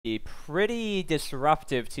be pretty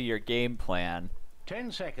disruptive to your game plan.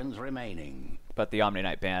 10 seconds remaining. But the Omni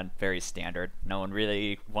Knight ban, very standard. No one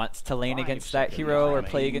really wants to lane 5 against that seconds hero or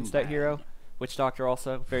play remaining against that ban. hero. Witch Doctor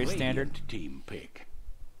also, very standard. Radiant team pick.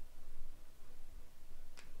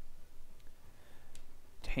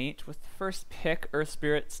 Taint with the first pick. Earth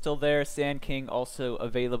Spirit still there. Sand King also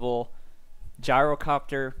available.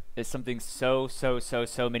 Gyrocopter is something so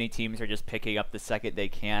many teams are just picking up the second they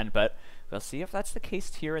can, but we'll see if that's the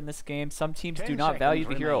case here in this game. Some teams do not value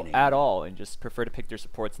the hero at all and just prefer to pick their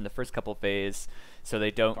supports in the first couple phase so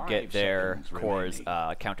they don't get their cores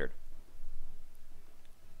countered.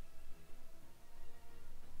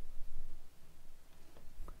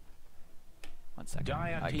 One second.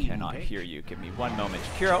 I cannot hear you. Give me one moment.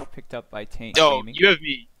 Hero picked up by Taint. Oh, Gaming. you have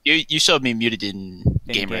me. You still have me muted in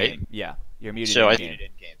game, right? Yeah, you're muted So in I game.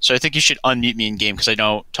 So I think you should unmute me in game because I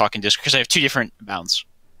don't talk in Discord because I have 2 different bounds.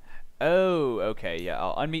 Oh, okay. Yeah,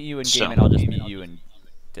 I'll unmute you in game So- and I'll just mute you in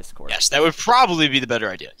Discord. Yes, that would probably be the better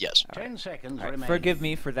idea. Yes. 10 seconds All right, remaining. forgive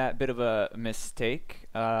me for that bit of a mistake.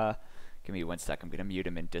 Give me 1 sec. I'm gonna mute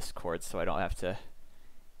him in Discord so I don't have to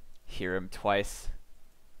hear him twice.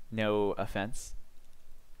 No offense.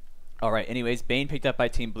 All right. Anyways, Bane picked up by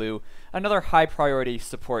Team Blue. Another high priority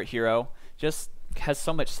support hero. Just has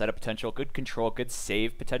so much setup potential, good control, good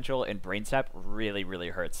save potential, and brain sap really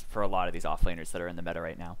hurts for a lot of these offlaners that are in the meta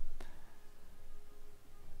right now.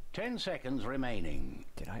 10 seconds remaining.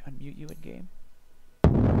 Did I unmute you in game?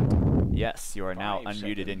 Yes, you are now 5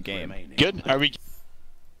 unmuted in seconds game. remaining. Good. Are we?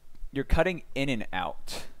 You're cutting in and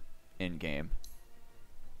out in game.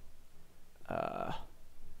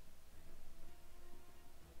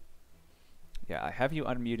 Yeah, I have you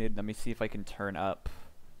unmuted. Let me see if I can turn up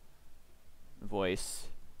voice.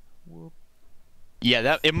 Whoop. Yeah,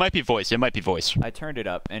 that it might be voice. It might be voice. I turned it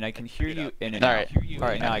up and I can hear you in and All out. right. All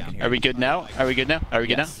right, now I can hear Are you. we good now? Are we good now? Are we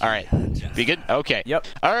good Yes. now? All right. We good? Okay. Yep.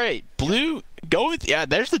 All right. Blue, go with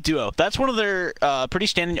there's the duo. That's one of their pretty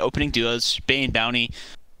standing opening duos. Bane, Bounty.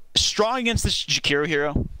 Strong against this Jakiro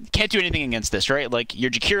hero. Can't do anything against this, right? Like,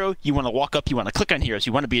 your Jakiro, you want to walk up, you want to click on heroes,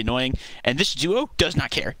 you want to be annoying, and this duo does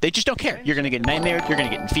not care. They just don't care. You're going to get nightmared, you're going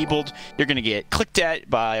to get enfeebled, you're going to get clicked at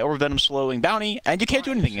by Overvenom slowing Bounty, and you can't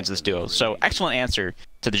do anything against this duo. So, excellent answer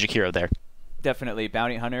to the Jakiro there. Definitely,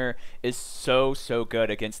 Bounty Hunter is so good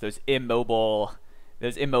against those immobile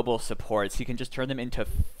supports. He can just turn them into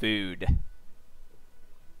food.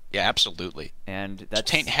 Yeah, absolutely. And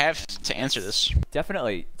that's Taint have to answer this.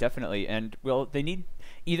 Definitely. And well, they need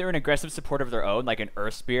either an aggressive support of their own, like an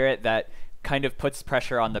Earth Spirit that kind of puts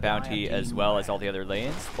pressure on the Bounty as well as all the other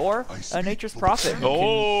lanes, or a Nature's Prophet who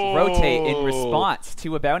can rotate in response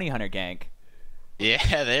to a Bounty Hunter gank.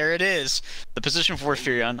 Yeah, there it is. The position for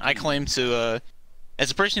Furion. I claim to,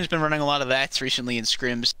 as a person who's been running a lot of that recently in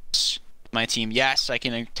scrims, my team, yes, I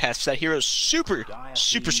can attest that hero's super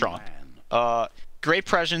strong. Great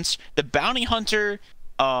presence. The Bounty Hunter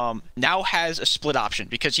now has a split option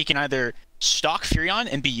because he can either stalk Furion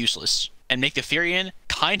and be useless and make the Furion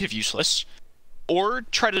kind of useless, or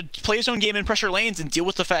try to play his own game in pressure lanes and deal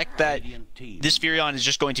with the fact that this Furion is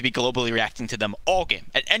just going to be globally reacting to them all game.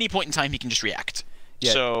 At any point in time, he can just react.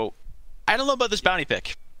 Yeah. So, I don't know about this Bounty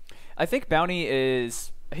pick. I think Bounty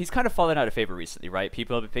he's kind of fallen out of favor recently, right?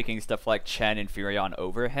 People have been picking stuff like Chen and Furion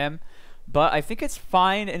over him. But I think it's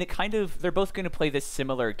fine, and they're both going to play this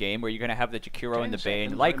similar game where you're going to have the Jakiro and the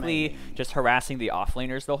Bane likely just harassing the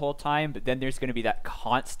offlaners the whole time, but then there's going to be that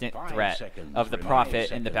constant threat of the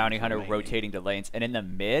Prophet and the Bounty Hunter rotating the lanes. And in the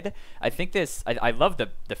mid, I think I love the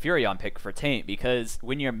Furion pick for Taint, because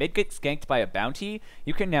when your mid gets ganked by a Bounty,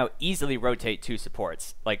 you can now easily rotate 2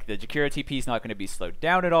 supports. Like, the Jakiro TP is not going to be slowed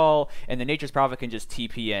down at all, and the Nature's Prophet can just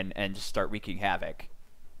TP in and just start wreaking havoc.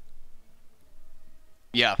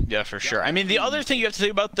 Yeah, for sure. I mean, the other thing you have to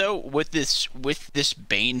think about, though, with this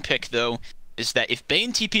Bane pick, though, is that if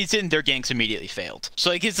Bane TP's in, their ganks immediately failed.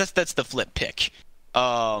 So I guess that's the flip pick.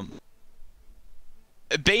 Bane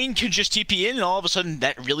could just TP in, and all of a sudden,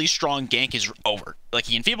 that really strong gank is over. Like,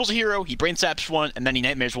 he enfeebles a hero, he brain saps one, and then he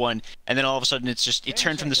nightmares one, and then all of a sudden, it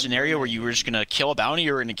turned from the scenario where you were just gonna kill a bounty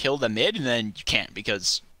or gonna kill the mid, and then you can't,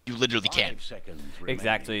 because you literally can't.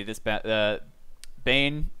 Exactly. This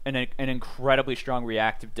Bane, an incredibly strong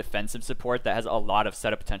reactive defensive support that has a lot of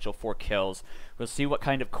setup potential for kills. We'll see what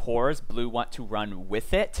kind of cores Blue want to run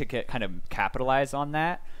with it to kind of capitalize on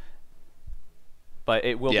that. But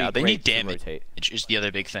it will be they great need to damage, rotate. which is the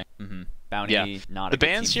other big thing. Bounty, not the a good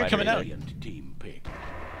bans team here fighter coming out. either.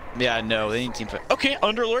 Yeah, no, they need team fight. Okay,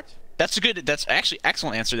 Underlord. That's actually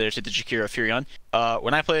excellent answer there to the Jakiro Furion.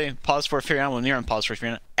 When I play Pause for Furion, when you're on Pause for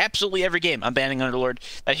Furion, absolutely every game I'm banning Underlord.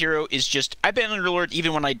 That hero is just, I ban Underlord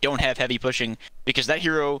even when I don't have heavy pushing, because that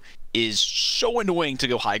hero is so annoying to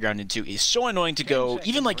go high ground into. He's so annoying to go,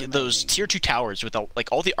 even like those tier 2 towers with like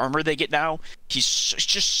all the armor they get now. He's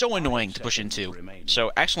just so annoying to push into.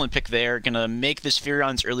 So excellent pick there. Gonna make this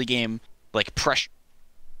Furion's early game like pressure.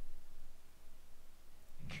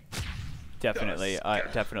 Definitely, I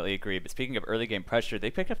definitely agree. But speaking of early game pressure, they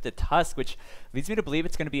picked up the Tusk, which leads me to believe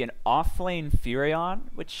it's going to be an off-lane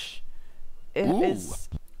Furion, which is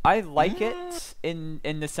I like it in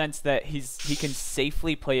the sense that he can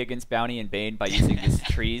safely play against Bounty and Bane by using his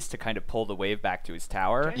trees to kind of pull the wave back to his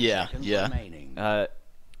tower. Yeah.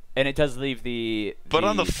 And it does leave But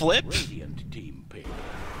on the flip,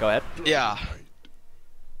 go ahead. Yeah.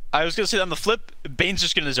 I was gonna say on the flip, Bane's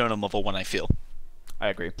just gonna zone him level 1. I feel. I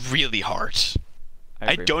agree. Really hard.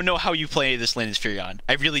 I don't know how you play this lane as Furion.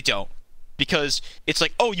 I really don't. Because it's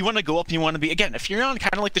like, oh, you want to go up and you want to be, again, a Furion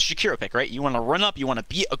kind of like the Shakiro pick, right? You want to run up, you want to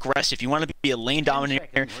be aggressive, you want to be a lane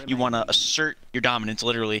dominator, you want to assert your dominance,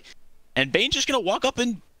 literally. And Bane's just going to walk up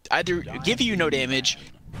and either give you no damage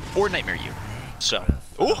or nightmare you. So.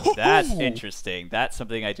 Ooh. That's interesting. That's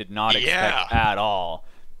something I did not expect at all.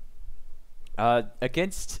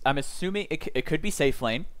 Against, I'm assuming it could be safe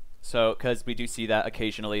lane. So, because we do see that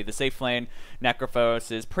occasionally. The safe lane,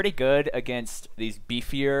 Necrophos, is pretty good against these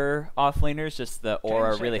beefier offlaners. Just the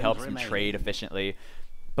aura really helps him trade efficiently.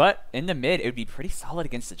 But in the mid, it would be pretty solid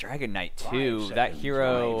against the Dragon Knight, too. That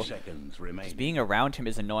hero, just being around him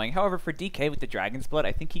is annoying. However, for DK with the Dragon's Blood,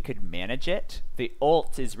 I think he could manage it. The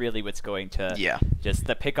ult is really what's going to... Just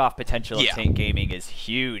the pick-off potential of Taint Gaming is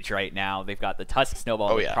huge right now. They've got the Tusk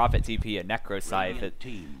Snowball, with Prophet TP, and Necro Scythe that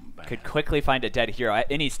could quickly find a dead hero at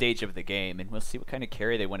any stage of the game. And we'll see what kind of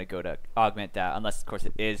carry they want to go to augment that. Unless, of course,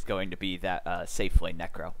 it is going to be that safe lane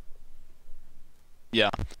Necro.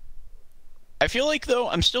 Yeah. I feel like, though,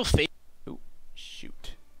 I'm still Ooh,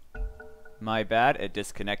 shoot. My bad, it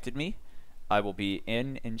disconnected me. I will be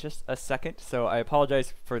in just a second, so I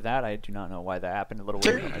apologize for that. I do not know why that happened. A little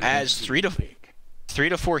weird. As 3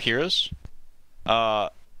 to 4 heroes,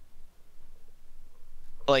 like,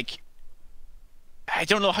 I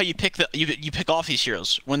don't know how you pick you pick off these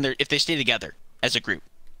heroes when if they stay together as a group.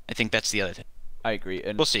 I think that's the other thing. I agree.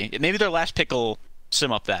 And we'll see. Maybe their last pick will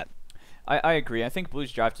sim up that. I agree. I think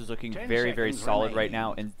Blue's draft is looking very, very solid right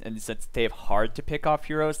now, and since they have hard to pick off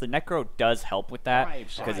heroes, the Necro does help with that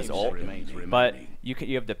because his ult. But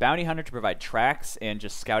you have the Bounty Hunter to provide tracks and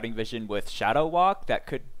just scouting vision with Shadow Walk. That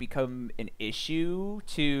could become an issue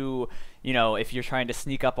to, if you're trying to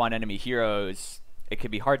sneak up on enemy heroes. It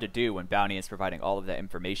could be hard to do when Bounty is providing all of that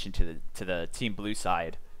information to the Team Blue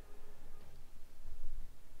side.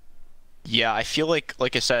 Yeah, I feel like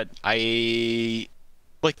I said,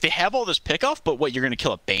 like, they have all this pick-off, but what, you're going to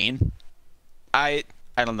kill a Bane? I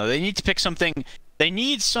don't know. They need to pick something. They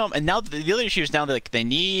need some... And now the other issue is now that they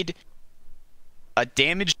need a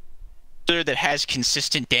damage dealer that has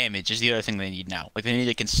consistent damage is the other thing they need now. Like, they need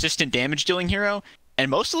a consistent damage-dealing hero,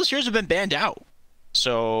 and most of those heroes have been banned out.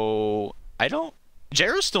 So, I don't...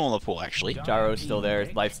 Jaro's still in the pool, actually. Jaro's still there.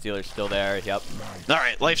 Lifestealer's still there. Yep. All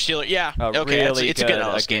right, Lifestealer. Yeah. Okay, really it's a good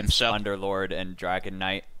LS game. So Underlord and Dragon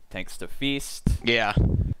Knight, thanks to Feast. Yeah.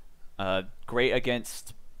 Great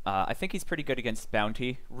against. I think he's pretty good against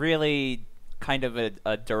Bounty. Really, kind of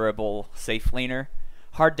a durable safe laner.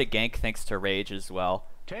 Hard to gank thanks to Rage as well.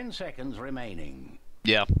 10 seconds remaining.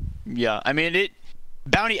 Yeah. Yeah. I mean,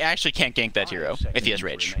 Bounty actually can't gank that hero if he has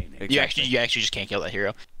Rage. Exactly. You actually just can't kill that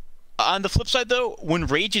hero. On the flip side, though, when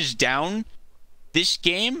Rage is down, this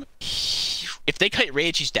game, if they kite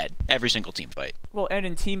Rage, he's dead every single team fight. Well, and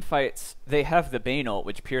in team fights, they have the Bane ult,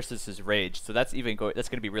 which pierces his Rage, so that's going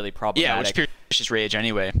to be really problematic. Yeah, which pierces Rage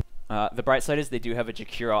anyway. The bright side is they do have a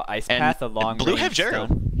Jakiro Ice Path, a long Blue have Jero.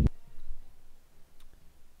 Stun.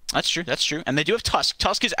 That's true. That's true. And they do have Tusk.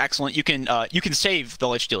 Tusk is excellent. You can save the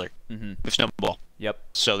Lifestealer with Snowball. Yep.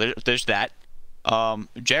 So there's that.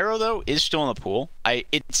 Jero though is still in the pool.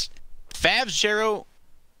 It's Fav's Jero,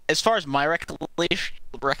 as far as my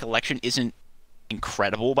recollection, isn't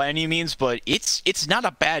incredible by any means, but it's not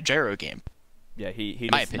a bad Jero game. Yeah, he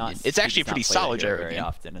my opinion. It's actually a pretty solid Jero very game.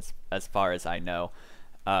 often, as far as I know.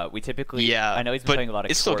 We typically, yeah, I know he's been playing a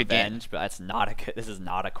lot of Core Venge, but this is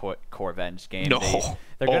not a Core Venge game. No,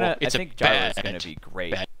 they're gonna. I think Gyro is bad, gonna be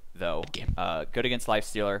great though. Game. Good against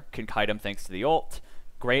Lifestealer, can kite him thanks to the ult.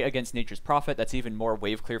 Great against Nature's Prophet. That's even more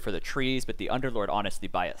wave clear for the trees, but the Underlord honestly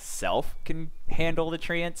by itself can handle the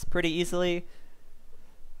treants pretty easily.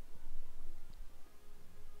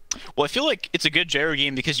 Well, I feel like it's a good Gyro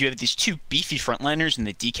game because you have these two beefy frontliners in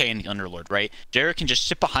the DK and the Underlord, right? Gyro can just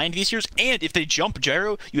sit behind these heroes, and if they jump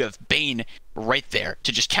Gyro, you have Bane right there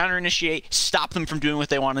to just counter-initiate, stop them from doing what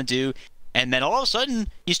they want to do, and then all of a sudden,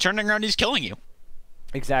 he's turning around and he's killing you.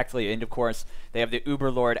 Exactly, and of course, they have the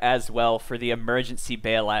Uberlord as well for the emergency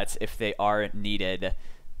bailouts if they are needed.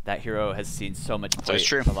 That hero has seen so much play,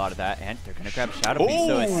 a lot of that, and they're going to grab Shadow Beast,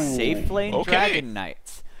 so a safe lane Dragon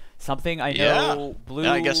Knight. Something I know Blue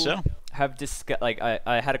I guess so. have discussed. Like,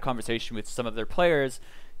 I had a conversation with some of their players,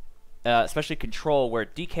 especially Control, where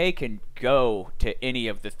DK can go to any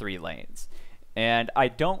of the 3 lanes. And I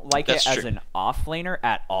don't like it as an offlaner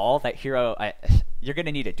at all. That hero, you're going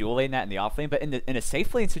to need a dual lane that in the offlane, but in a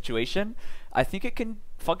safe lane situation, I think it can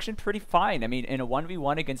function pretty fine. I mean, in a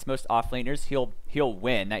 1v1 against most offlaners, he'll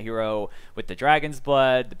win. That hero with the Dragon's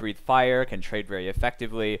Blood, the Breathe Fire, can trade very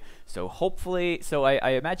effectively. So hopefully,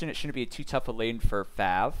 I imagine it shouldn't be too tough a lane for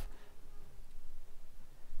Fav.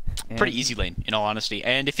 Pretty easy lane, in all honesty.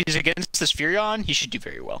 And if he's against this Furion, he should do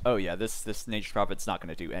very well. Oh yeah, this Nature's Prophet's not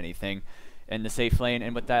going to do anything in the safe lane,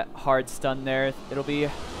 and with that hard stun there, it'll be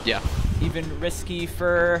even risky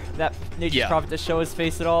for that Nature's Prophet to show his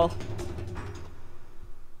face at all.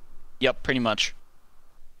 Yep, pretty much.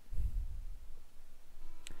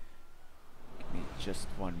 Give me just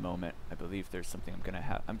one moment. I believe there's something I'm gonna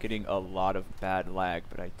have. I'm getting a lot of bad lag,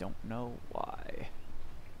 but I don't know why.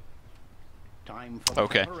 Time for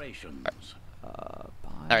preparations. All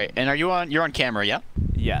right, and you're on camera, yeah?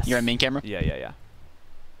 Yes. You're on main camera? Yeah.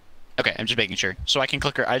 Okay, I'm just making sure. So I can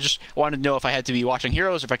click her. I just wanted to know if I had to be watching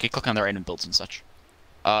heroes or if I could click on their random builds and such.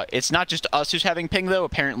 It's not just us who's having ping, though.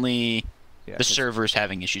 Apparently, the server's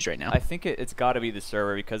having issues right now. I think it's got to be the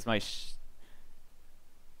server because my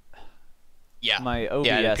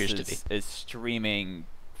OBS is streaming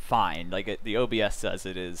fine. Like, the OBS says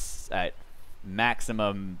it is at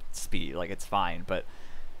maximum speed. Like, it's fine. But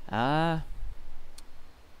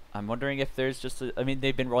I'm wondering if there's just I mean,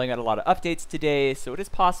 they've been rolling out a lot of updates today, so it is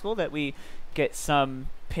possible that we get some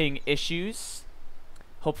ping issues.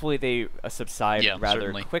 Hopefully they subside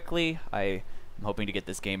rather quickly. I'm hoping to get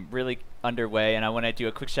this game really underway, and I want to do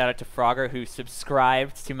a quick shout out to Frogger, who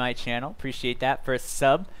subscribed to my channel. Appreciate that for a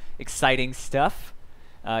sub. Exciting stuff.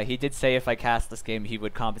 He did say if I cast this game, he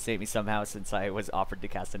would compensate me somehow, since I was offered to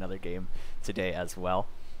cast another game today as well.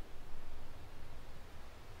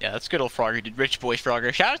 Yeah, that's good old Frogger, dude. Rich boy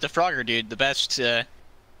Frogger. Shout out to Frogger, dude. The best, I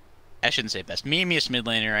shouldn't say best. Memeiest mid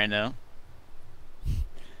laner I know.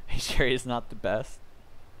 Are you sure he's not the best?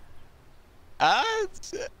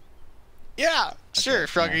 Yeah, sure,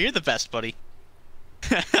 Frogger, you're the best, buddy.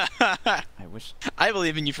 I wish. I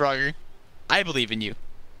believe in you, Frogger. I believe in you.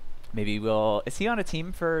 Maybe we'll. Is he on a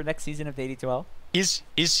team for next season of the AD2L?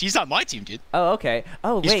 He's on my team, dude. Oh, okay.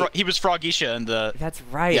 Oh, wait. He was Frogisha in the. That's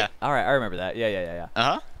right. Yeah. All right, I remember that. Yeah. Uh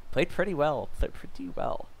huh. Played pretty well.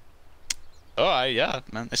 Oh, yeah,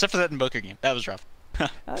 man. Except for that Invoker game, that was rough.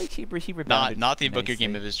 He rebounded. Not the Invoker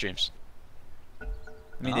game of his dreams. I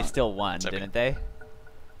mean, they still won, didn't they?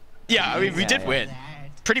 Yeah, I mean, we did win.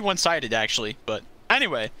 Pretty one-sided, actually. But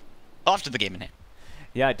anyway, off to the game in hand.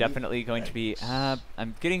 Yeah, definitely going to be.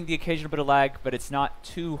 I'm getting the occasional bit of lag, but it's not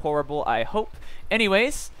too horrible, I hope.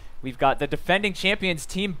 Anyways, we've got the defending champions,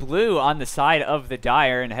 Team Blue, on the side of the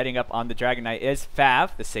Dire, and heading up on the Dragon Knight is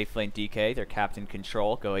Fav, the safe lane DK, their captain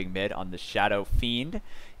Control, going mid on the Shadow Fiend.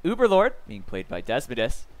 Uberlord, being played by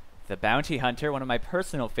Desmodus. The Bounty Hunter, one of my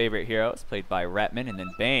personal favorite heroes, played by Retman, and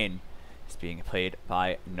then Bane is being played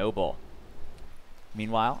by Noble.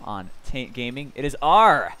 Meanwhile, on Taint Gaming, it is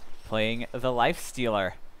R playing the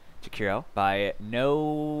Lifestealer. Jakiro by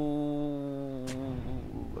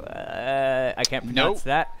I can't pronounce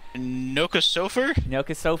that. Noka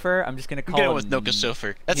Sofer. I'm just gonna call him. With Noka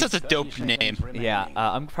Sofer. That's such a dope name. Yeah,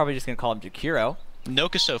 I'm probably just gonna call him Jakiro.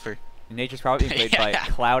 Noka Sofer. Nature's probably being played by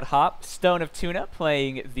Cloud Hop. Stone of Tuna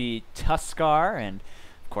playing the Tuskar, and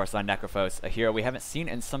of course on Necrophos, a hero we haven't seen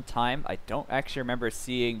in some time. I don't actually remember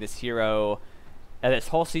seeing this hero this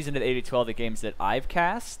whole season of the AD2L, the games that I've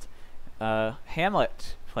cast.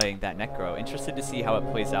 Hamlet playing that Necro. Interested to see how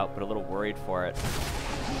it plays out, but a little worried for it.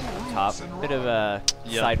 Top, bit of a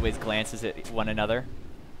sideways glances at one another.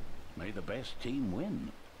 May the best team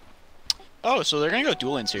win. Oh, so they're gonna go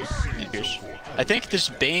dual lanes here. I think this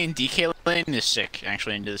Bane DK lane is sick,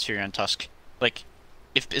 actually, into this Furion Tusk. Like,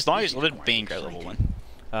 as long as Bane grab level 1.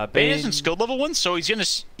 Bane isn't skilled level 1, so he's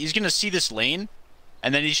gonna see this lane,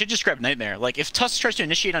 and then he should just grab Nightmare. Like, if Tusk tries to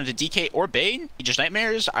initiate onto DK or Bane, he just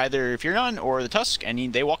Nightmares either Furion or the Tusk,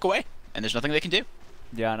 and they walk away, and there's nothing they can do.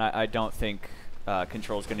 Yeah, and I don't think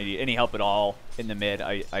Control's going to need any help at all in the mid.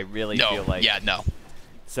 I really feel like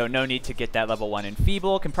So no need to get that level 1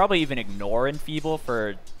 Enfeeble. Can probably even ignore Enfeeble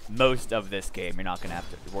for most of this game. You're not going to have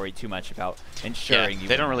to worry too much about ensuring you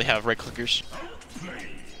they don't really have right clickers.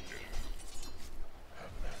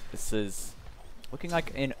 This is looking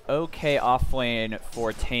like an okay off lane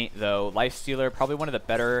for Taint, though. Lifestealer, probably one of the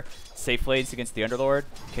better safe lanes against the Underlord.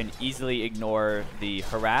 Can easily ignore the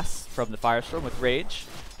harass from the Firestorm with Rage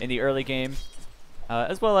in the early game,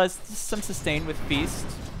 as well as some sustain with Feast.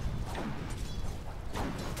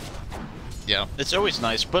 Yeah, it's always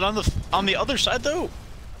nice. But on the other side, though,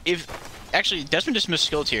 if actually Desmond just missed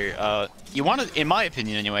skill tier, you want to, in my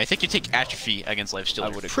opinion anyway, I think you take Atrophy against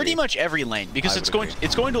Lifestealer pretty much every lane because it's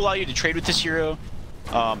going to allow you to trade with this hero.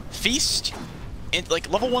 Feast, like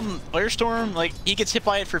level 1 Firestorm, like he gets hit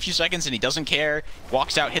by it for a few seconds and he doesn't care.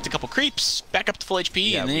 Walks out, hits a couple creeps, back up to full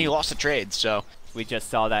HP, and then he lost the trade. So. We just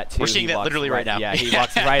saw that too. We're seeing that literally right now. Yeah, he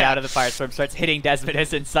walks right out of the Firestorm, starts hitting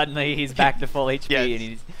Desmodus, and suddenly he's back to full HP, and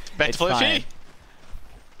he's back to full HP.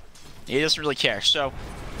 He doesn't really care. So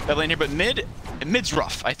that lane here, but mid's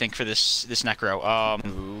rough, I think, for this Necro.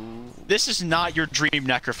 This is not your dream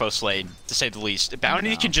Necrophos lane, to say the least.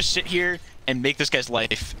 Bounty can just sit here and make this guy's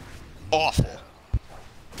life awful.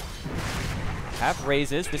 Have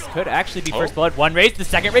raises. This could actually be first blood. One raise. The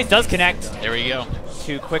second raise does connect. There we go.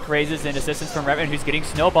 2 quick raises and assistance from Redman, who's getting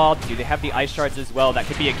snowballed. Do they have the ice shards as well? That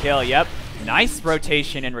could be a kill. Yep. Nice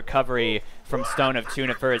rotation and recovery from Stone of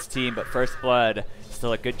Tuna for his team, but first blood,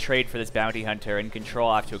 still a good trade for this bounty hunter. And Control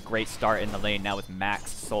off to a great start in the lane now with max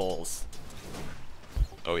souls.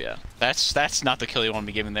 Oh yeah, that's not the kill you want to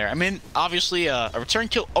be giving there. I mean, obviously, a return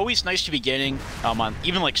kill always nice to be getting on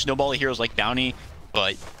even like snowbally heroes like Bounty,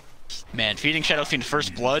 but man, feeding Shadow Fiend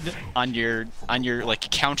first blood on your like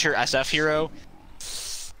counter SF hero,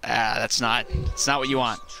 that's not what you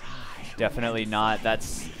want. Definitely not.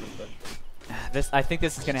 That's this. I think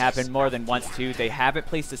this is going to happen more than once too. They haven't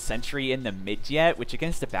placed a sentry in the mid yet, which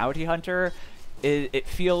against a bounty hunter, it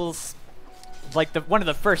feels like one of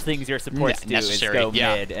the first things you're supposed to do is go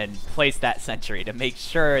mid and place that sentry to make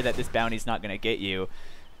sure that this bounty's not going to get you.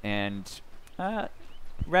 And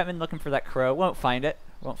Retman looking for that crow. Won't find it.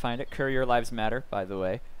 Won't find it. Courier lives matter, by the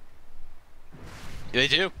way. They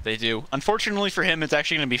do. They do. Unfortunately for him, it's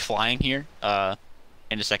actually going to be flying here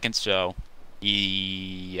in a second, so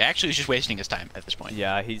he actually is just wasting his time at this point.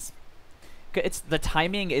 Yeah, the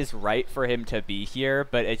timing is right for him to be here,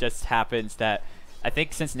 but it just happens that I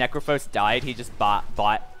think since Necrophos died, he just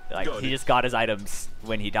he just got his items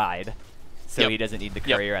when he died, so he doesn't need the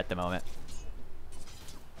courier at the moment.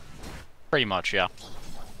 Pretty much, yeah.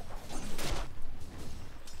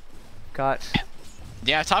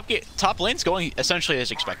 Yeah, top lane's going essentially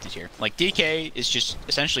as expected here. Like DK is just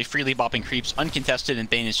essentially freely bopping creeps, uncontested, and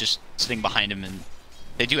Bane is just sitting behind him. And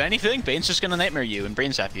they do anything, Bane's just gonna nightmare you and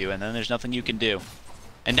brain zap you, and then there's nothing you can do.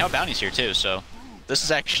 And now Bounty's here too, so this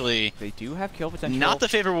is actually they do have kill potential. Not the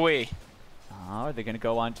favorable way. Oh, are they gonna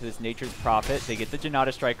go on to this Nature's Prophet? They get the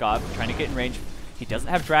Janata strike off, trying to get in range. He doesn't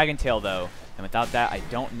have Dragon Tail though, and without that, I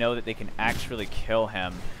don't know that they can actually kill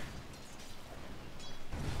him.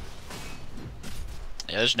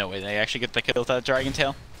 Yeah, there's no way they actually get the kill without Dragon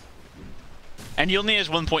Tail. And he only has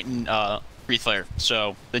 1 point in Breathe Flare,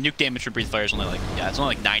 so the nuke damage for Breathe Flare is only like, it's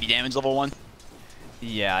only like 90 damage level 1.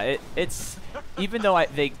 Yeah, it's even though I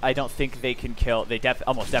don't think they can kill, they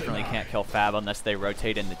almost definitely can't kill Fab unless they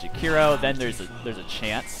rotate in the Jakiro. Then there's a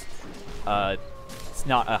chance. It's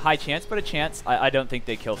not a high chance, but a chance. I don't think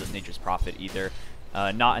they kill this Nature's Prophet either.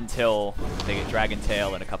 Not until they get Dragon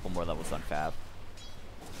Tail and a couple more levels on Fab.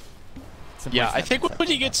 Yeah, I think when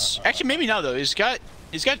he gets, actually maybe not though. He's got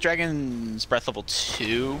Dragon's Breath level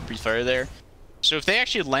 2, Breathe Fire there. So if they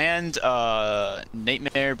actually land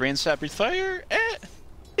Nightmare, Brain Sap, Breathe Fire,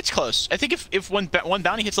 it's close. I think if one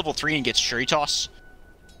bounty hits level 3 and gets Shuri Toss,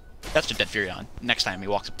 that's a dead Furion next time he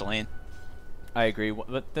walks up the lane. I agree.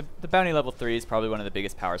 The bounty level 3 is probably one of the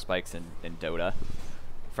biggest power spikes in Dota.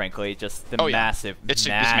 Frankly, just the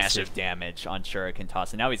massive damage on Shuriken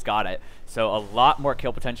Toss, and now he's got it. So a lot more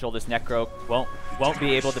kill potential. This Necro won't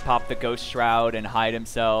be able to pop the Ghost Shroud and hide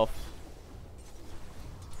himself.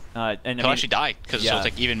 And he'll actually die because it'll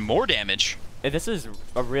take even more damage. This is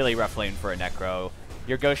a really rough lane for a Necro.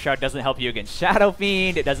 Your Ghost Shroud doesn't help you against Shadow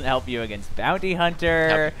Fiend. It doesn't help you against Bounty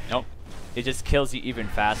Hunter. Nope. It just kills you even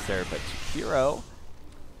faster. But Hero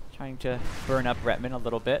trying to burn up Retman a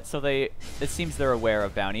little bit. So it seems they're aware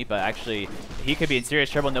of Bounty, but actually he could be in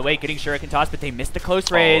serious trouble in the wake, getting Shuriken Toss, but they missed the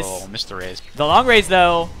close raise. Oh, missed the raise. The long raise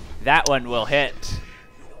though, that one will hit.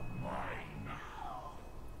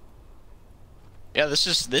 Yeah, this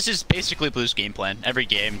is basically Blue's game plan. Every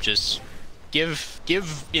game, just give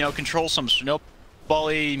Control some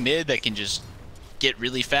snowbally mid that can just get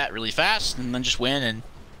really fat really fast and then just win, and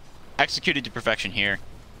executed to perfection here.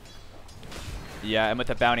 Yeah, and with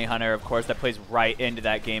the bounty hunter, of course, that plays right into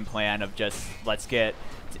that game plan of just let's get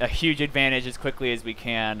a huge advantage as quickly as we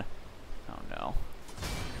can. Oh no.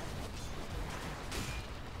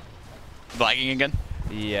 Lagging again?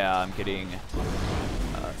 Yeah, I'm getting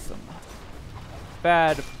some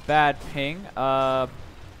bad ping.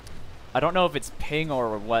 I don't know if it's ping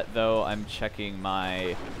or what though. I'm checking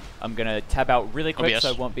my. I'm gonna tab out really quick OBS. so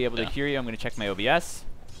I won't be able to hear you. I'm gonna check my OBS.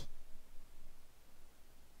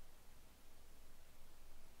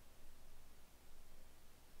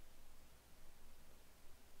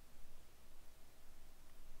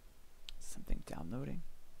 Something downloading.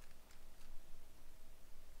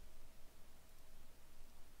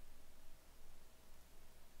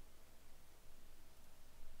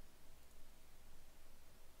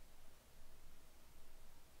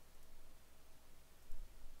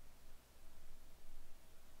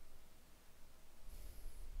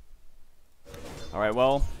 All right,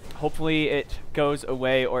 well, hopefully it goes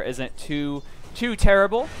away or isn't too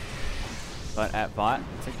terrible. But at bot,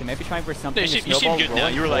 looks like they may be trying for something. You seem good now.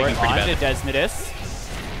 You were lagging pretty on to bad.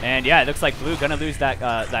 Desmodus. And yeah, it looks like Blue gonna lose that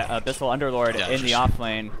that Abyssal Underlord Yeah, in the off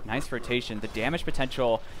lane. Nice rotation. The damage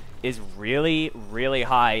potential is really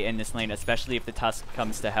high in this lane, especially if the Tusk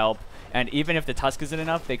comes to help. And even if the Tusk isn't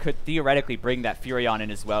enough, they could theoretically bring that Furion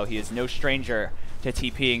in as well. He is no stranger to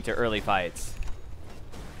TPing to early fights.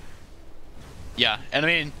 Yeah, and I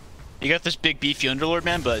mean, you got this big beefy Underlord,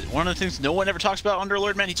 man, but one of the things no one ever talks about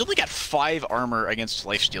Underlord, man, he's only got 5 armor against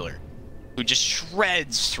Lifestealer, who just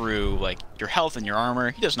shreds through, like, your health and your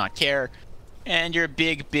armor. He does not care. And you're a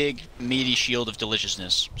big, meaty shield of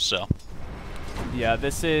deliciousness, so. Yeah,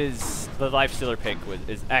 this is... The Lifestealer pick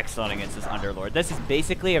is excellent against this Underlord. This is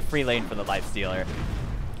basically a free lane for the Lifestealer.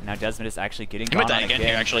 Now Desmodus actually getting He might gone die on again again.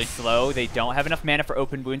 here, actually. Slow. They don't have enough mana for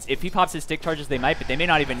open wounds. If he pops his stick charges, they might, but they may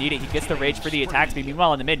not even need it. He gets the rage for the attack speed.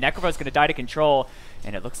 Meanwhile, in the mid, Necrovo's going to die to control,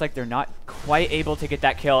 and it looks like they're not quite able to get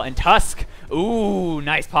that kill. And Tusk, ooh,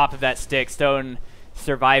 nice pop of that stick. Stone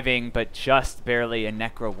surviving, but just barely. And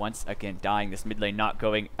Necro once again dying. This mid lane not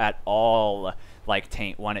going at all like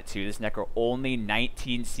Taint wanted to. This Necro only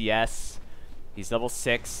 19 CS. He's level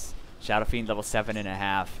 6. Shadow Fiend level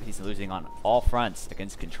 7.5. He's losing on all fronts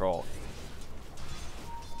against control.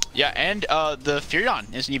 Yeah, and the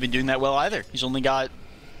Furion isn't even doing that well either. He's only got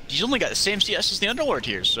the same CS as the Underlord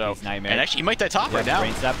here, so He's Nightmare. and actually he might die top right now.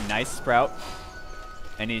 Brains up, nice Sprout.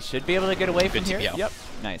 And he should be able to get away from Good here. TP out. Yep,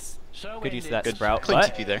 nice. Good use of that Sprout. Clean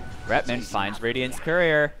But TP there. Ratman finds Radiant's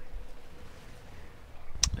Courier.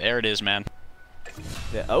 There it is, man.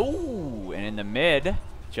 Oh, and in the mid,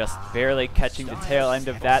 just barely catching the tail end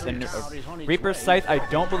of that. Then Reaper's Scythe, I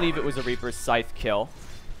don't believe it was a Reaper's Scythe kill.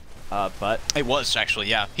 But It was, actually,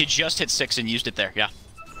 yeah. He just hit 6 and used it there, yeah.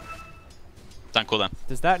 It's on cooldown.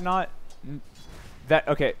 does that not...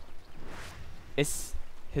 Okay. His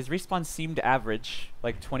respawn seemed average,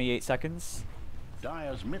 like 28 seconds.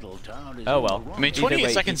 Dire's middle tower is Oh, in well. the I mean, Either 28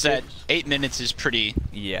 way, seconds he at did- 8 minutes is pretty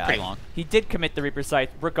long. He did commit the Reaper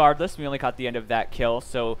Scythe. Regardless, we only caught the end of that kill,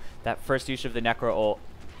 so that first use of the Necro ult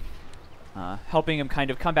helping him kind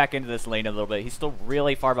of come back into this lane a little bit. He's still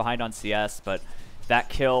really far behind on CS, but that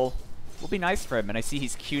kill will be nice for him. And I see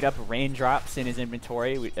he's queued up Raindrops in his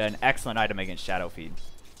inventory, an excellent item against Shadow Fiend.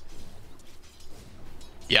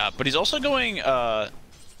 Yeah, but he's also going, I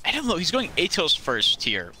don't know, he's going Atos first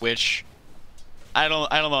here, which I don't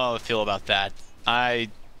know how I feel about that. I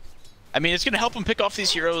mean, it's going to help him pick off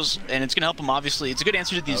these heroes, and it's going to help him, obviously. It's a good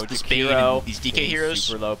answer to these Bane and these DK heroes.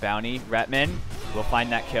 Super low bounty. Ratman will find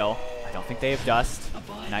that kill. I don't think they have Dust.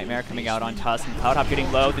 Nightmare coming out on Tusk, and Cloudhop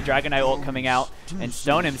getting low. The Dragon Eye ult coming out, and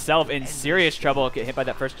Stone himself in serious trouble. Get hit by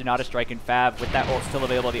that first Janata strike in Fab. With that ult still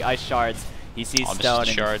available, the Ice Shards. He sees Stone,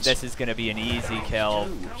 and this is going to be an easy kill.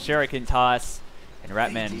 Shuriken toss, and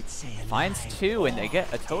Ratman finds 2, and they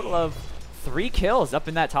get a total of 3 kills up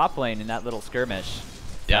in that top lane in that little skirmish.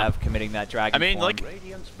 Yeah. Fab committing that Dragon I mean, form.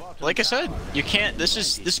 like I said, you can't.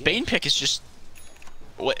 This Bane pick is just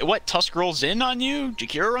what Tusk rolls in on you.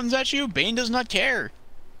 Jakira runs at you. Bane does not care.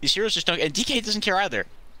 These heroes just don't, and DK doesn't care either.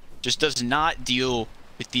 Just does not deal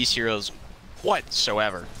with these heroes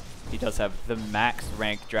whatsoever. He does have the max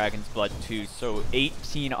rank Dragon's Blood too, so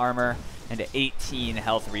 18 armor and 18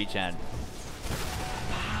 health regen.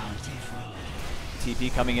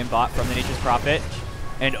 TP coming in bot from the Nature's Prophet.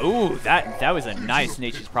 And ooh, that was a nice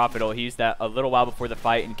Nature's Prophet ult. He used that a little while before the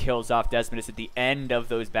fight and kills off Desmodus at the end of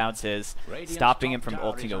those bounces, stopping him from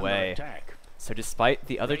ulting away. So despite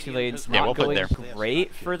the other 2 lanes not going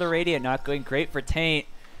great for the Radiant, not going great for Taint,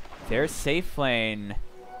 their safe lane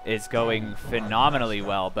is going phenomenally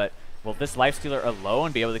well. But Will this Lifestealer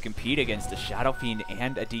alone be able to compete against a Shadow Fiend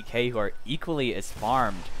and a DK who are equally as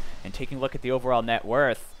farmed? And taking a look at the overall net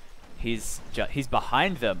worth, he's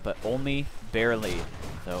behind them, but only barely.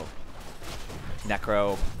 So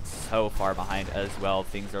Necro so far behind as well.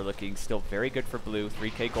 Things are looking still very good for blue.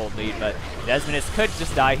 3k gold lead, but Desmondus could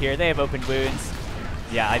just die here. They have open wounds.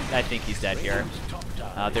 Yeah, I think he's dead here.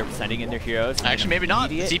 They're sending in their heroes. Actually, maybe not.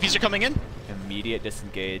 The CPs are coming in. Immediate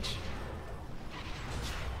disengage.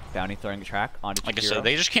 Bounty throwing a track onto Like I said,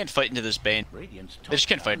 they just can't fight into this Bane. They just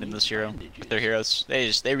can't fight into this hero with their heroes.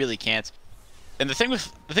 They really can't. And the thing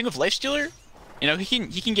with Lifestealer, you know, he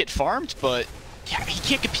can get farmed, but yeah, he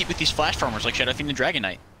can't compete with these flash farmers like Shadow Fiend and Dragon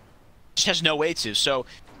Knight. Just has no way to. So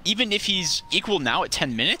even if he's equal now at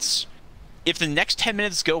 10 minutes, if the next 10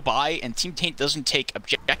 minutes go by and Team Taint doesn't take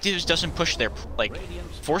objectives, doesn't push their, like,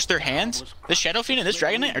 force their hand, this Shadow Fiend and this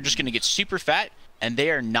Dragon Knight are just going to get super fat, and they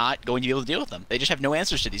are not going to be able to deal with them. They just have no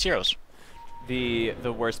answers to these heroes. The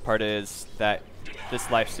worst part is that this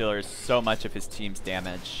Lifestealer is so much of his team's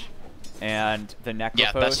damage, and the Necrophos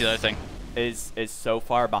yeah, that's the other thing. Is so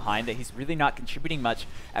far behind that he's really not contributing much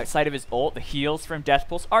outside of his ult. The heals from Death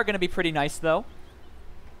Pulse are going to be pretty nice, though.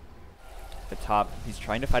 The top, he's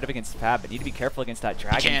trying to fight up against Fab, but need to be careful against that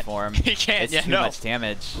dragon form. He can't. It's yeah, too much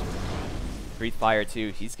damage. Breathe Fire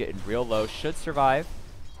too. He's getting real low. Should survive.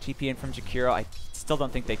 TP in from Jakiro. I still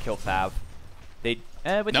don't think they kill Fab. They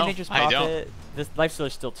with the Nature's Prophet, this Lifestealer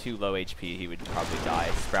is still too low HP. He would probably die.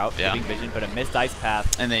 Sprout, giving vision, but a missed ice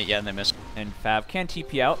path. And they missed. And Fab can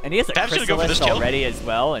TP out, and he has a Fab's gonna go for this Chrysalis kill already as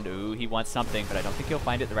well. And ooh, he wants something, but I don't think he'll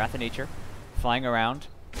find it. The Wrath of Nature, flying around.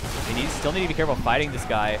 They still need to be careful fighting this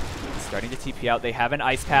guy. He's starting to TP out. They have an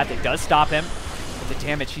ice path. It does stop him. But the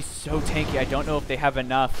damage, he's so tanky. I don't know if they have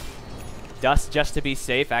enough dust just to be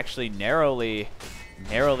safe. Actually, narrowly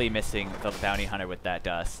missing the bounty hunter with that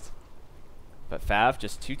dust. But Fav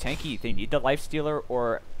just too tanky. They need the Lifestealer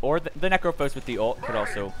or the Necrophos with the ult could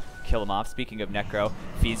also kill him off. Speaking of Necro,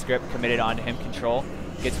 Feed's grip committed onto him. Control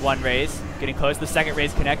gets one raise, getting close. The second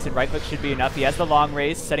raise connects, and right click should be enough. He has the long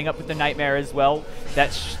raise, setting up with the Nightmare as well.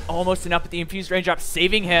 That's almost enough with the infused raindrop,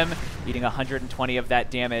 saving him, eating 120 of that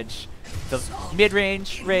damage. The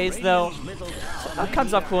mid-range raise though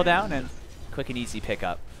comes off cooldown and quick and easy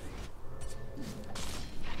pickup.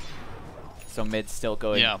 So mid's still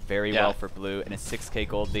going very well for blue, and a 6k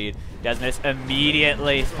gold lead. Desmondus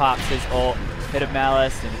immediately pops his ult, Pit of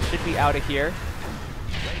Malice, and it should be out of here.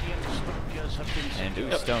 And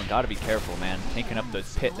ooh, Stone, gotta be careful, man. Taking up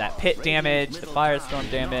those that pit damage, the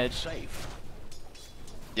firestorm damage.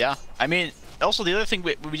 Yeah, I mean, also the other thing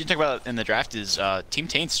we didn't talk about in the draft is Team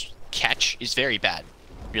Taint's catch is very bad.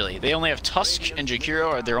 Really, they only have Tusk and Jakiro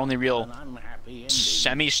are their only real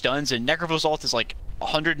semi-stuns, and Necrophos ult is like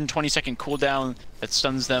 120-second cooldown that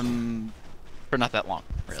stuns them for not that long,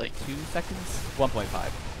 really. It's like 2 seconds?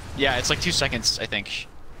 1.5. Yeah, it's like 2 seconds, I think.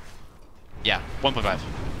 Yeah, 1.5.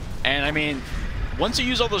 And I mean, once you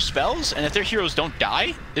use all those spells, and if their heroes don't die,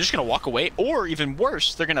 they're just going to walk away, or even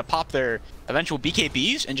worse, they're going to pop their eventual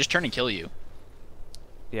BKBs and just turn and kill you.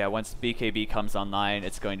 Yeah, once BKB comes online,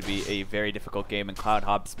 it's going to be a very difficult game, and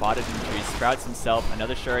Cloudhop spotted in the trees, sprouts himself,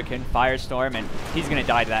 another Shuriken, Firestorm, and he's going to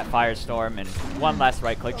die to that Firestorm, and one last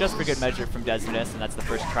right click, just for good measure from Desmondus, and that's the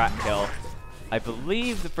first track kill. I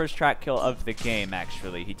believe the first track kill of the game,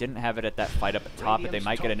 actually. He didn't have it at that fight up at top, but they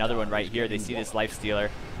might get another one right here. They see this Lifestealer.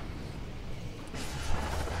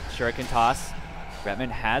 Shuriken toss.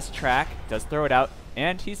 Redman has track, does throw it out,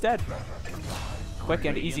 and he's dead. Quick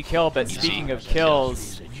and easy kill, but speaking of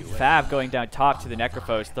kills, Fab going down top to the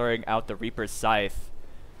Necrophos, throwing out the Reaper's Scythe.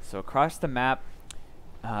 So across the map,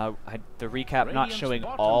 the recap not showing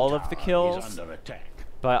all of the kills,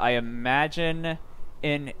 but I imagine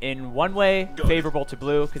in one way favorable to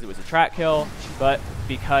blue because it was a track kill, but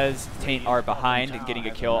because Taint are behind and getting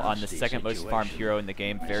a kill on the second most farmed hero in the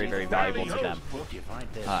game, very, very valuable to them.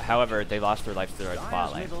 However, they lost their life to the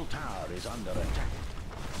bot lane.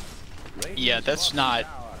 Yeah, that's not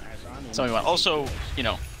something we want. Also, you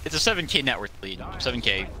know, it's a 7k net worth lead,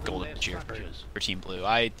 7k gold this year for Team Blue.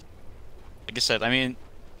 Like I said, I mean,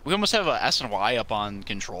 we almost have a S and Y up on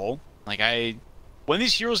control. Like when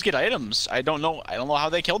these heroes get items, I don't know how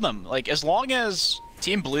they kill them. Like as long as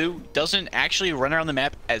Team Blue doesn't actually run around the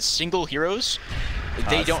map as single heroes,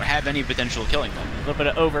 they don't have any potential of killing them. A little bit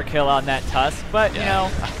of overkill on that Tusk, but you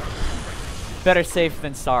know, better safe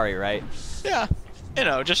than sorry, right? Yeah. You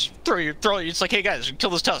know, just throw. It's like, hey guys,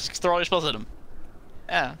 kill this Tusk. Throw all your spells at him.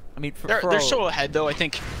 Yeah. I mean, they're so ahead though. I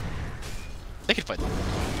think they could fight them.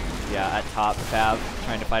 Yeah, at top, Fab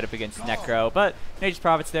trying to fight up against Necro, but Nature's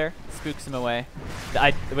Prophet's there, spooks him away.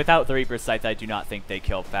 Without the Reaper's Scythe, I do not think they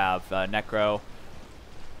kill Fab. Necro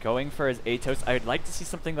going for his Atos. I would like to see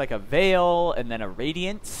something like a Veil and then a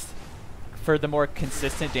Radiance for the more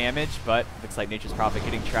consistent damage, but looks like Nature's Prophet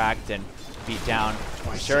getting tracked and beat down.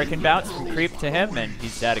 Shuriken bounce from Creep to him, and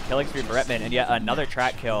he's dead. A killing spree for Retman, and yet another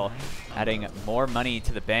track kill, adding more money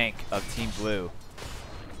to the bank of Team Blue.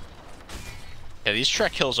 Yeah, these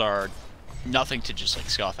track kills are nothing to just like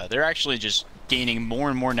scoff at. They're actually just gaining more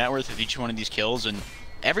and more net worth with each one of these kills, and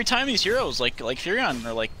every time these heroes like Furion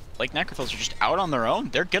or like Necrophils are just out on their own,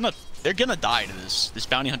 they're gonna die to this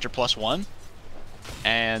bounty hunter +1,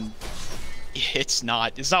 and it's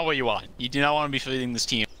not what you want. You do not want to be feeding this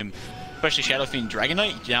team, especially Shadow Fiend Dragon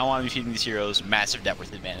Knight. You do not want to be feeding these heroes massive net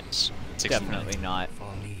worth advantage. Definitely not.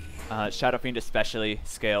 Shadow Fiend especially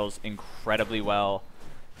scales incredibly well.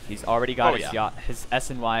 He's already got his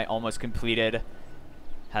S&Y almost completed.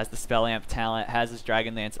 Has the Spell Amp talent, has his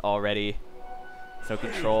Dragon Lance already. So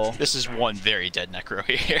control. This is one very dead Necro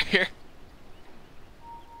here.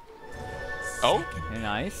 Oh.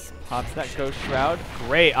 Nice. Pops that Ghost Shroud.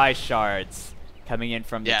 Great Ice Shards coming in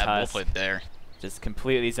from the Tusk. well played there. Just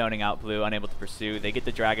completely zoning out Blue, unable to pursue. They get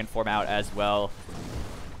the Dragon form out as well.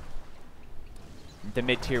 The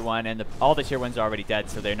mid-tier one and all the tier ones are already dead,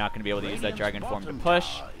 so they're not going to be able to use that Dragon form to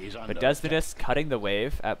push. But Desmodus cutting the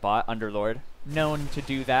wave at bot, Underlord. Known to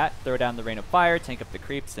do that. Throw down the Rain of Fire, tank up the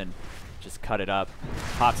creeps, and just cut it up.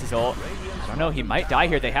 Pops his ult. I don't know, he might die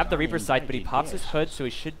here. They have the Reaper Scythe, but he pops his hood, so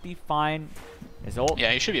he should be fine. His ult.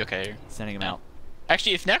 Yeah, he should be okay. Sending him out.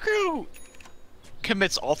 Actually, if Necro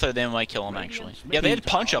commits Alter, they might kill him, actually. Yeah, they had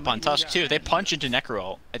Punch up on Tusk, too. If they punch into Necro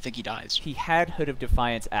ult, I think he dies. He had Hood of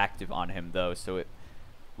Defiance active on him, though, so it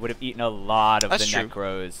would have eaten a lot of the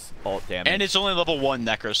Necro's ult damage. And it's only level 1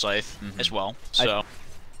 Necro Scythe as well, so...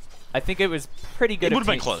 I think it was pretty good of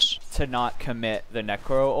close to not commit the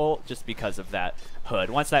Necro ult just because of that Hood.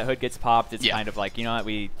 Once that Hood gets popped, it's kind of like, you know what,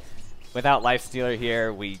 without Lifestealer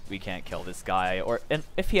here, we can't kill this guy. Or and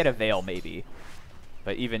if he had a Veil, maybe.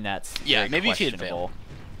 But even that's maybe if he had Veil.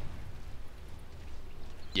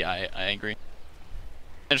 Yeah, I agree.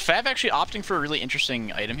 And Fav actually opting for a really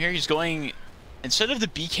interesting item here. He's going, instead of the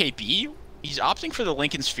BKB, he's opting for the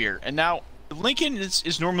Lincoln Sphere. And now, Lincoln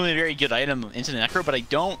is normally a very good item into the Necro, but I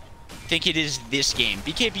don't think it is this game.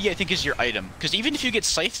 BKB, I think, is your item. Because even if you get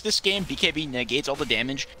Scythed this game, BKB negates all the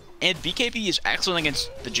damage. And BKB is excellent against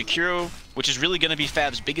the Jakiro, which is really going to be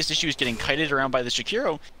Fav's biggest issue, is getting kited around by the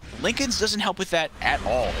Jakiro. Lincoln's doesn't help with that at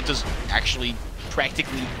all. It does actually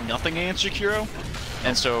practically nothing against Jakiro.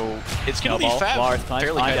 And so it's going to be Fab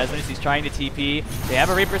fairly good. Desmodus, he's trying to TP. They have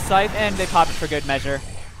a Reaper Scythe, and they pop it for good measure.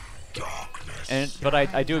 But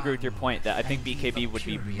I do agree with your point that I think BKB would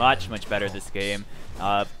be much, much better this game.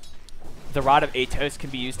 The Rod of Atos can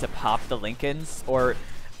be used to pop the Lincolns, or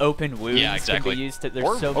Open Wounds can be used to...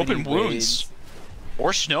 There's so Open many Wounds. ways.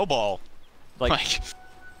 Or Snowball. Like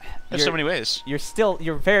there's so many ways.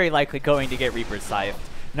 You're very likely going to get Reaper Scythe.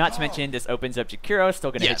 Not to mention, this opens up Jakiro,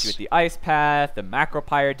 still going to hit you with the Ice Path, the Macro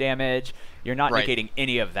Pyre damage. You're not negating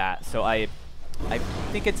any of that. So I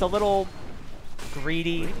think it's a little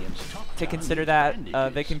greedy to consider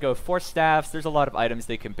that. They can go Force Staffs. There's a lot of items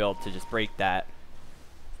they can build to just break that.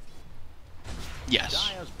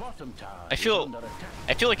 Yes. I feel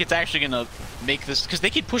like it's actually going to make this... Because they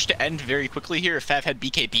could push to end very quickly here. If Fav had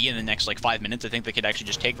BKB in the next, like, 5 minutes, I think they could actually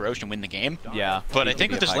just take Roche and win the game. Yeah. But I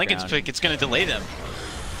think with this Lincoln's pick, it's going to delay them.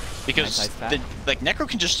 Because, Necro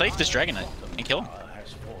can just scythe this Dragon Knight and kill him.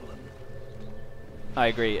 I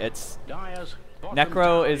agree.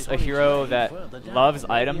 Necro is a hero that loves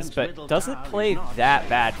items, but doesn't play that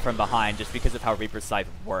bad from behind just because of how Reaper Scythe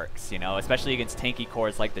works, you know? Especially against tanky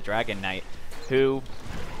cores like the Dragon Knight, who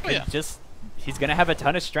he's going to have a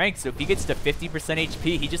ton of strength, so if he gets to 50%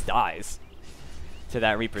 HP, he just dies to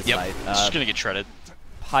that Reaper Scythe. He's just going to get shredded.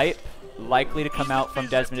 Pipe likely to come out from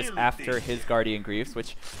Desmodus after his Guardian Griefs,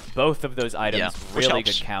 which both of those items really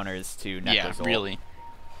good counters to Necro's ult. Really.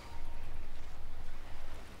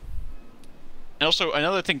 And also,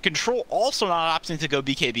 another thing, Control also not opting to go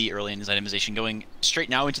BKB early in his itemization, going straight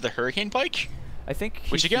now into the Hurricane Pike. I think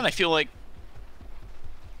which, again, I feel like...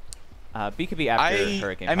 BKB after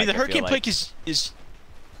Hurricane Pike. I mean, the Hurricane Pike is...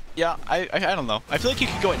 Yeah, I don't know. I feel like you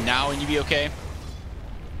could go it now and you'd be okay.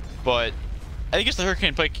 But I think it's the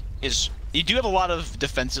Hurricane Pike is... You do have a lot of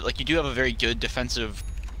defensive... Like, you do have a very good defensive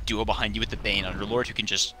duo behind you with the Bane Underlord who can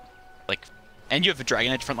just, like... And you have a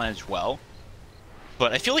Dragon Knight front line as well.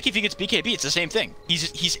 But I feel like if he gets BKB, it's the same thing.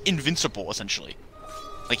 He's invincible, essentially.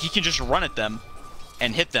 Like, he can just run at them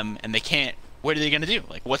and hit them, and they can't... What are they going to do?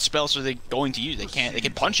 Like, what spells are they going to use? They can't... They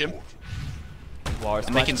can punch him. Walrus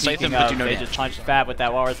and they can scythe him, but do no damage. They just punched Fab with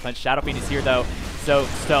that Walrus Punch. Shadow Fiend is here, though. So,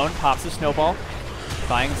 Stone pops a Snowball.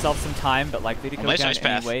 buying himself some time, but likely to go nice down ice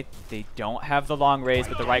path. anyway. They don't have the long raise,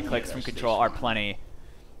 but the right clicks from Control are plenty.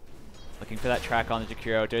 Looking for that track on the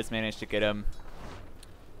Jakiro, does manage to get him.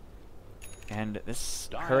 And this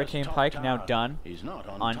Hurricane Pike now done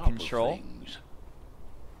on Control.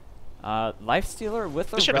 Lifestealer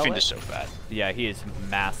with a This relic. is so bad. Yeah, he is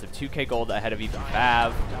massive. 2k gold ahead of even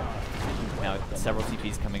Fav. Now several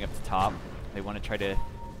TPs coming up to top. They want to try to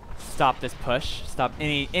stop this push, stop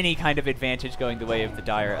any kind of advantage going the way of the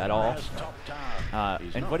Dire at all.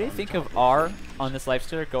 And what do you think of R on this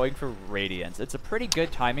Lifestealer going for Radiance? It's a pretty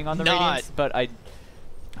good timing on the Radiance, but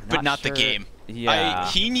not the game. Yeah.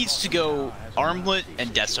 He needs to go Armlet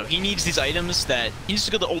and Death. So he needs these items that he needs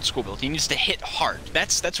to go the old school build. He needs to hit hard.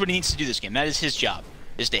 That's what he needs to do this game. That is his job,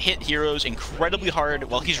 is to hit heroes incredibly hard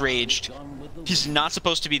while he's raged. He's not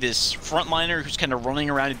supposed to be this frontliner who's kind of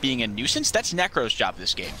running around and being a nuisance. That's Necro's job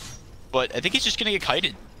this game. But I think he's just going to get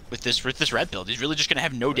kited with this red build. He's really just going to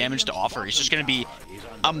have no damage to offer. He's just going to be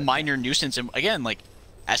a minor nuisance. And again, like,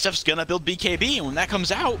 SF's going to build BKB, and when that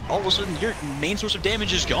comes out, all of a sudden your main source of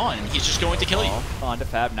damage is gone, and he's just going to kill you. On to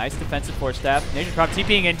Fab. Nice defensive force staff. Nature's Prop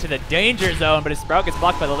TPing into the danger zone, but his Sprout gets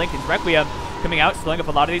blocked by the Linken's Requiem. Coming out, slowing up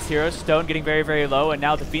a lot of these heroes. Stone getting very, very low, and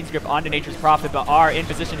now the Fiend's Grip onto Nature's Prophet, but are in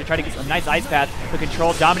position to try to get a nice Ice Path. The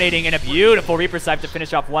Control dominating in a beautiful Reaper Scythe to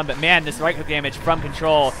finish off one, but man, this right click damage from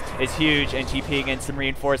Control is huge, and TPing in some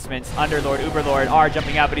reinforcements. Underlord, Uberlord are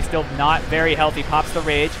jumping out, but he's still not very healthy. Pops the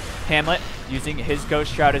Rage. Hamlet using his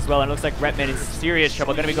Ghost Shroud as well, and it looks like Retman is in serious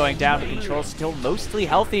trouble, going to be going down, but Control's still mostly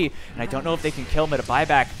healthy, and I don't know if they can kill him at a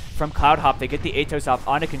buyback from Cloud Hop. They get the Atos off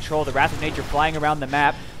onto Control, the Wrath of Nature flying around the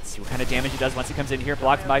map. See what kind of damage he does once he comes in here,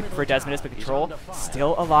 blocked by for Desmondus, but Control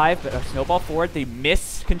still alive, but a snowball forward. They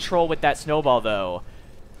miss Control with that snowball though.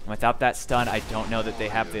 And without that stun, I don't know that they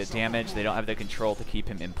have the damage, they don't have the control to keep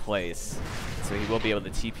him in place. So he will be able to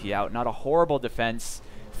TP out. Not a horrible defense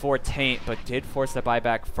for Taint, but did force the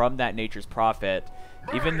buyback from that Nature's Prophet.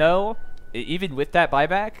 Even with that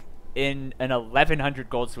buyback, in an 1100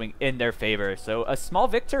 gold swing in their favor. So a small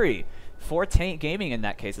victory for Taint Gaming in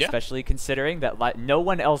that case, especially considering that no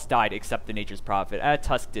one else died except the Nature's Prophet.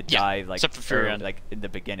 Tusk did die, like, except for Furion. Like in the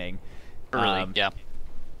beginning. Early, yeah.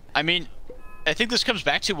 I mean, I think this comes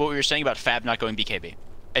back to what we were saying about Fab not going BKB.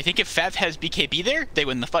 I think if Fab has BKB there, they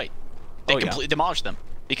win the fight. They completely demolish them.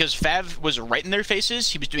 Because Fav was right in their faces.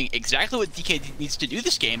 He was doing exactly what DK needs to do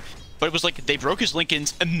this game, but it was like they broke his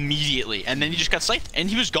Linken's immediately, and then he just got scythed, and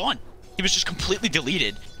he was gone. He was just completely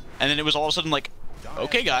deleted, and then it was all of a sudden like,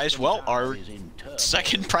 okay guys, well, our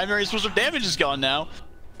second primary source of damage is gone now.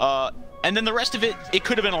 And then the rest of it, it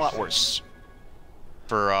could have been a lot worse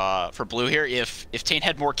for Blue here. If Taint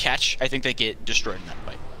had more catch, I think they get destroyed in that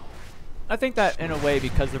fight. I think that, in a way,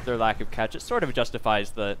 because of their lack of catch, it sort of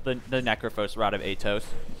justifies the Necrophos route of Atos.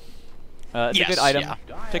 It's a good item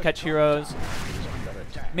to catch heroes.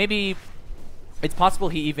 Maybe it's possible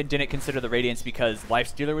he even didn't consider the Radiance because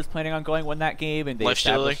Lifestealer was planning on going one that game, and they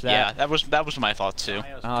established that. Yeah, that was my thought too.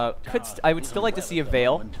 I would still like to see a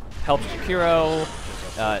Veil. Helps Shakiro.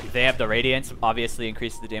 They have the Radiance, obviously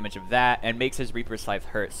increases the damage of that, and makes his Reaper Scythe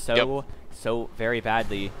hurt so very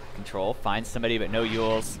badly. Control finds somebody, but no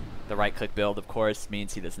Yules. The right-click build, of course,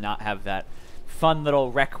 means he does not have that fun little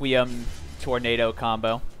Requiem Tornado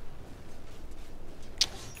combo.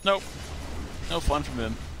 Nope. No fun from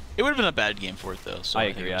him. It would have been a bad game for it, though. So I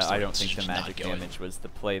agree. I don't think the magic damage was the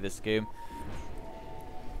play this game.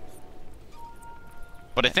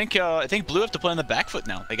 But I think Blue have to play on the back foot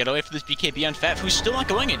now. They got to wait for this BKB on Fab, who's still not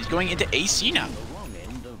going in. He's going into AC now.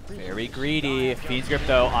 Very greedy. Fiend's Grip,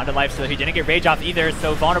 though, onto Lifestealer. He didn't get Rage off either,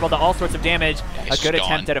 so vulnerable to all sorts of damage. A good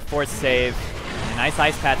attempt at a forced save. A nice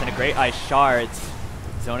Ice Path and a great Ice Shards,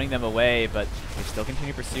 zoning them away, but they still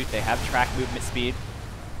continue pursuit. They have track movement speed,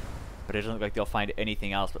 but it doesn't look like they'll find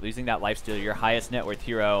anything else. But losing that Lifestealer, your highest net worth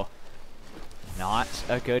hero, not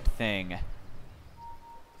a good thing.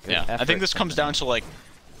 Good I think this comes down to, like,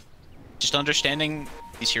 just understanding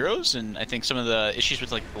these heroes, and I think some of the issues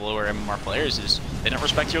with like the lower MMR players is they don't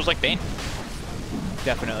respect heroes like Bane.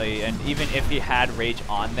 Definitely, and even if he had Rage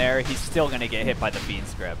on there, he's still gonna get hit by the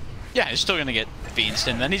Fiend's Grip. Yeah, he's still gonna get Fiends,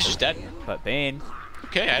 and then he's just dead. But Bane,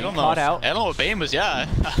 okay, I don't know. Caught out. I don't know what Bane was. Yeah,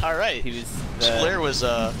 all right. He was. Flair was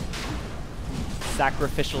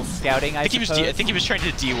sacrificial scouting. I think he was trying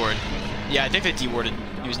to D-ward. Yeah, I think they D-warded.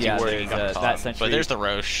 He was D-warding. But there's the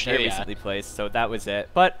Roche. They recently placed, so that was it.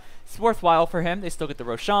 But it's worthwhile for him. They still get the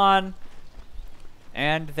Roshan.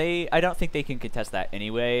 And I don't think they can contest that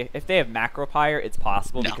anyway. If they have Macropyre, it's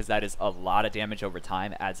possible because that is a lot of damage over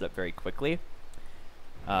time. It adds up very quickly.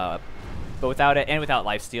 But without it, and without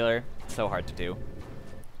Lifestealer, it's so hard to do.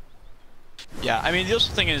 Yeah, I mean, the other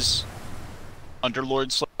thing is,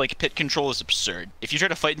 Underlord's like pit control is absurd. If you try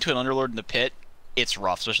to fight into an Underlord in the pit, it's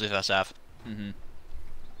rough, especially with SF.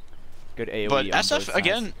 Good AoE But on both SF sides.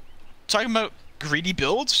 again, talking about greedy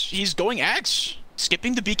builds, he's going Axe,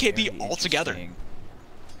 skipping the BKB Very altogether. interesting.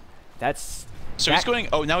 That's So he's going.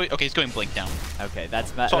 Oh, now he's going Blink down. okay.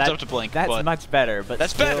 That's Swapped up to Blink, That's but much better, but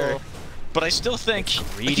that's still, better. But I still think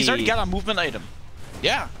like, he's already got a movement item.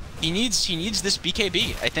 Yeah, he needs this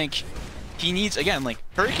BKB. I think he needs again like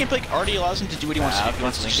Hurricane Blink already allows him to do what he wants to do. He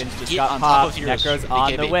wants to Lincoln's just get got on top of popped. heroes. Necro's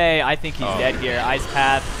on the BKB. way. I think he's dead here. Ice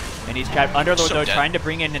Path, and he's trapped. Underlord So though dead. trying to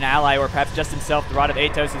bring in an ally or perhaps just himself. The Rod of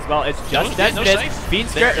Atos as well. It's just No Desmondus. Scythe. Fiend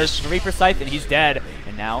There Spirit. it is. Reaper Scythe, and he's dead.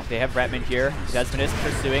 And now they have Retman here. Desmondus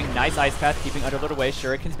pursuing. Nice Ice Path, keeping Underlord away.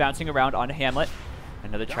 Shurikens bouncing around on Hamlet.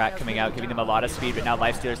 Another track coming out, giving them a lot of speed, but now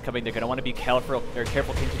Lifestealer's coming. They're going to want to be careful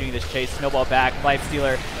continuing this chase. Snowball back.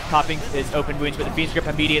 Lifestealer popping his open wounds with the Fiend's Grip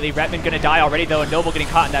immediately. Retman going to die already, though, and Noble getting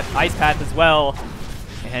caught in that Ice Path as well.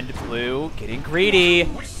 And Blue getting greedy.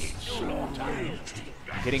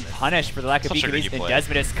 Getting punished for the lack of Such a greedy BKBs, and play.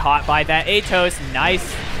 Desmondus caught by that Atos.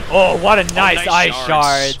 Nice. Oh, what a nice nice Ice shards.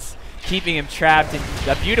 Shards. Keeping him trapped in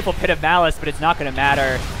a beautiful Pit of Malice, but it's not going to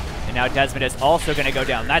matter. And now Desmondus also going to go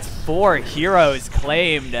down. That's 4 heroes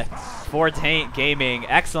claimed for Taint Gaming.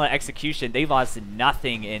 Excellent execution. They lost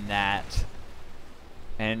nothing in that.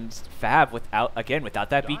 And Fab, without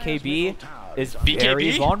that BKB, is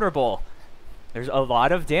very vulnerable. There's a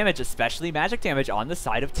lot of damage, especially magic damage, on the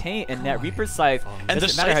side of Taint. And that Reaper Scythe, And the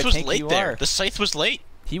doesn't matter Scythe how was tanky late you there. are. The Scythe was late.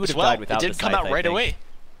 He would as have well. died without It didn't the come Scythe, out I right think. away.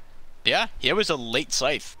 Yeah, it was a late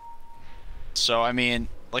Scythe. So I mean,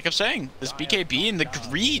 like I'm saying, this BKB and the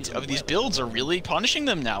greed of these builds are really punishing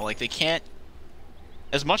them now. Like they can't.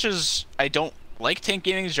 As much as I don't like Tank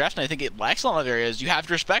Gaming's draft, and I think it lacks in a lot of areas, you have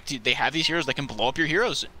to respect. They have these heroes that can blow up your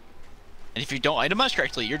heroes, and if you don't itemize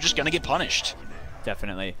correctly, you're just gonna get punished.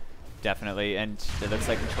 Definitely. Definitely, and it looks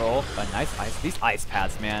like Control. A nice ice. These ice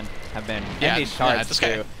paths, man, have been. Yeah, and these shards this too.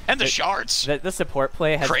 guy, and the shards. The support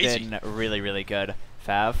play has Crazy. been really, really good.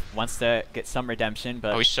 Fav wants to get some redemption,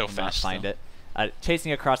 but he's so cannot fast, find though. it.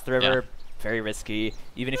 Chasing across the river, very risky.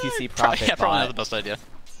 Even if you see Prophet, Probably not the bot. best idea.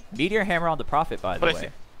 Meteor Hammer on the Prophet, by the But I way.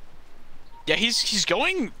 think- Yeah, he's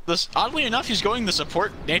going this. Oddly enough, he's going the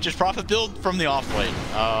support Nature's Prophet build from the offlane.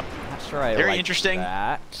 Not sure I very like interesting.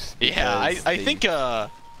 that. Yeah, I because think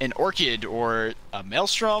an Orchid or a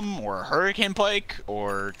Maelstrom or a Hurricane Pike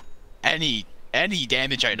or any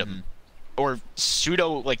damage item or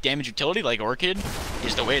pseudo like damage utility like Orchid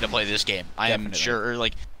is the way to play this game. I am Definitely. sure.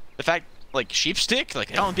 Like the fact like Sheepstick,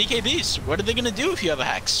 like on BKBs, what are they gonna do if you have a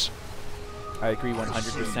Hex? I agree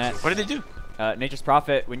 100%. What do they do? Nature's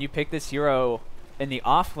Prophet, when you pick this hero in the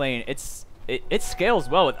off lane, it scales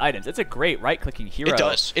well with items. It's a great right-clicking hero. It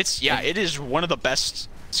does. It is one of the best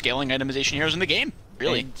scaling itemization heroes in the game.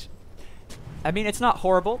 Really. And, I mean, it's not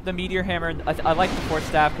horrible. The Meteor Hammer, I like the Force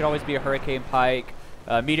Staff, could always be a Hurricane Pike.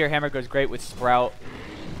 Meteor Hammer goes great with Sprout,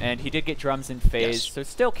 and he did get drums in phase, Yes. so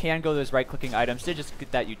still can go those right-clicking items to just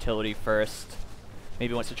get that utility first.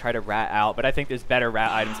 Maybe wants to try to rat out, but I think there's better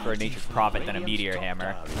rat items for a Nature's Prophet than a Meteor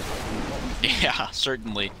Hammer. Yeah,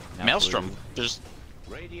 certainly. Now Maelstrom. Blue. There's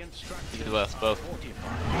both.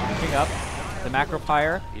 Picking up the Macro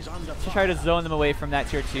Pyre to try to zone them away from that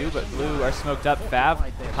tier 2, but Blue are smoked up.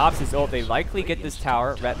 Fav pops his ult. They likely get this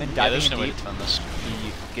tower. Retman Yeah, diving there's in no way deep. to turn this.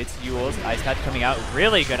 He gets Yule's Ice Path coming out.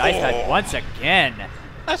 Really good Ice Path once again.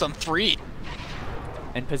 That's on 3.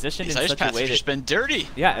 And positioned These in ice such a paths way have that just been dirty.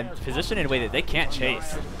 yeah, and positioned in a way that they can't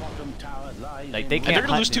chase. Like they And can't. they're gonna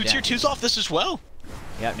hunt lose 2 him tier down. 2s off this as well.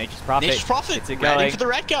 Yeah, Nature's Prophet. Nature's Prophet, Gets it ready going. for the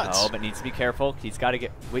Red Gods. Oh, but needs to be careful. He's got to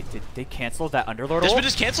get. Wait, did they cancel that Underlord This ult? bit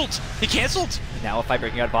is cancelled. He cancelled. Now if I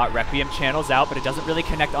breaking out bot, Requiem channels out, but it doesn't really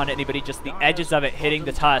connect on anybody, just the edges of it hitting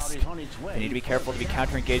the tusk. They need to be careful to be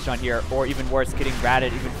counter-engaged on here, or even worse, getting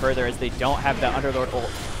ratted even further as they don't have that Underlord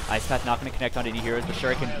ult. Ice Path not going to connect on any heroes, but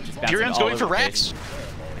Shuriken just bouncing Furion's all going over for the place.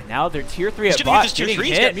 Rax. And now they're tier 3 He's at gonna get bot, this tier getting 3.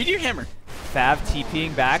 He's got hit. Meteor Hammer. Fav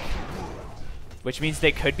TPing back, which means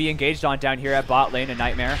they could be engaged on down here at bot lane, a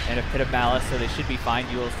Nightmare and a Pit of Malice, so they should be fine.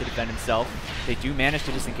 Yule's to defend himself. They do manage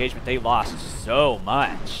to disengage, but they lost so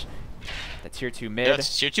much. The tier 2 mid. Yeah,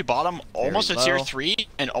 it's tier 2 bottom, almost a tier low. 3,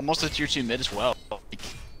 and almost a tier 2 mid as well.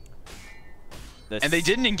 This- And they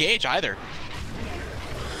didn't engage either.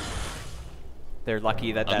 They're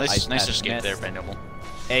lucky that that Ice Nice Path escape missed. there by Noble.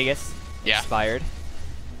 Aegis Yeah. expired.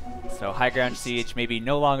 So High Ground Siege maybe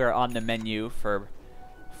no longer on the menu for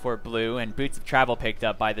Blue, and Boots of Travel picked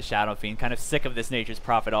up by the Shadow Fiend. Kind of sick of this Nature's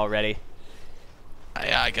Prophet already.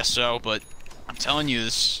 Yeah, I guess so, but I'm telling you,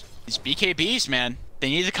 these BKBs, man, they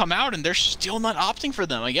need to come out, and they're still not opting for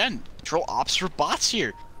them. Again, control ops for bots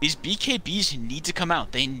here. These BKBs need to come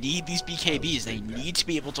out. They need these BKBs. They need to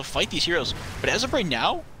be able to fight these heroes. But as of right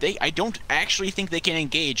now, I don't actually think they can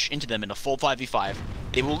engage into them in a full 5v5.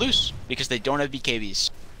 They will lose because they don't have BKBs.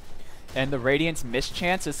 And the Radiant's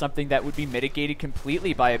mischance is something that would be mitigated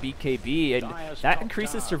completely by a BKB, and that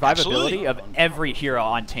increases survivability of every hero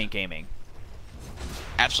on Taint Gaming.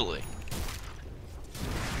 Absolutely.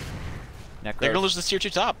 Necro They're going to lose the tier 2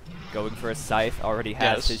 top. going for a Scythe, already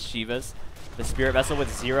has his Shivas. The Spirit Vessel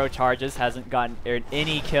with 0 charges, hasn't gotten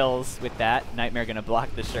any kills with that. Nightmare going to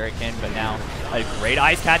block the Shuriken, but now a great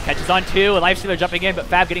Ice Path catches on 2. A Lifestealer jumping in, but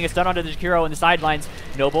Fab getting a stun onto the Jakiro in the sidelines.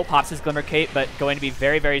 Noble pops his Glimmer Cape, but going to be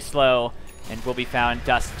very, very slow, and will be found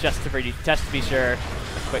Dust just to be sure. A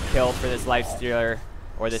quick kill for this Lifestealer,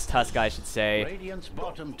 or this Tusk, I should say. Radiant's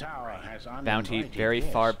bottom tower has Bounty very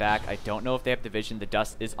far back. I don't know if they have the vision. The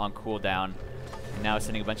Dust is on cooldown. Now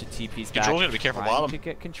sending a bunch of TPs back. Control's gotta be careful trying bottom. to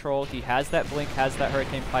get control. He has that blink, has that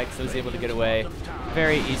Hurricane Pike, so he's able to get away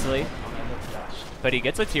very easily. But he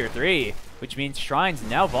gets a tier 3, which means Shrine's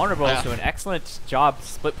now vulnerable. So an excellent job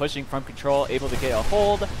split pushing from control, able to get a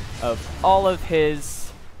hold of all of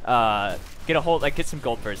his, get some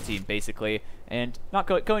gold for his team basically, and not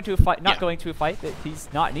going to a fight that he's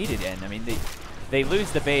not needed in. I mean, they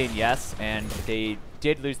lose the Bane, yes, and they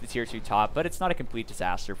did lose the tier 2 top, but it's not a complete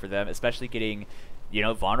disaster for them, especially getting, you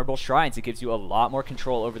know, vulnerable Shrines. It gives you a lot more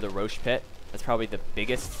control over the Roche Pit. That's probably the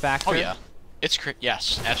biggest factor. Oh yeah,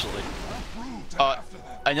 yes, absolutely.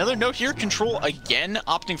 Another note here, Control again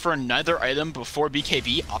opting for another item before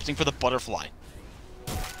BKB, opting for the Butterfly.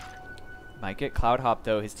 Might get Cloud Hop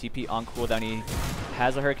though, his TP on cooldown. He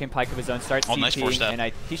has a Hurricane Pike of his own, starts TPing, nice force step.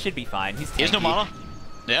 and he should be fine. He has no mana.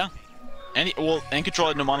 Yeah. And Control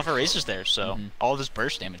had no mana for races there, so all of his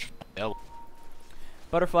burst damage.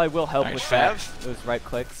 Butterfly will help with Fav. those right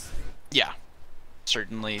clicks. Yeah,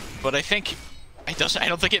 certainly. But I think I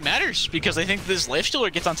don't think it matters, because I think this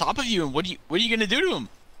Lifestealer gets on top of you, and what are you gonna do to him?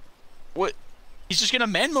 What? He's just gonna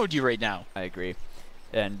man mode you right now. I agree.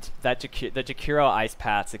 And that the Jakiro Ice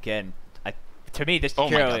Paths again. To me, this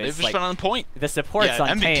Jakiro they've is just like been on point. The supports on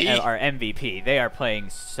MVP. Taint are MVP. They are playing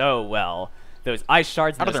so well. Those ice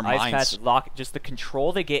shards and those ice paths lock, just the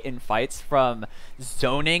control they get in fights from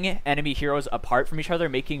zoning enemy heroes apart from each other,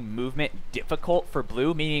 making movement difficult for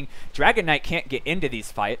blue, meaning Dragon Knight can't get into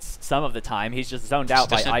these fights some of the time. He's just zoned out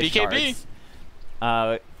by ice shards.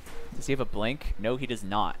 Does he have a blink? No, he does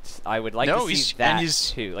not. I would like to see that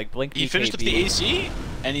too. Like blink. He finished up the AC,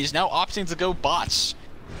 and he's now opting to go bots.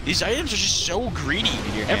 These items are just so greedy.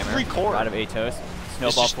 Every core. Out of Atos.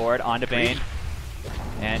 Snowball forward onto Bane.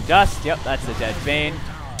 And Dust, yep, that's a dead Bane.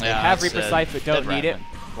 They have Reaper Scythe, but don't need it.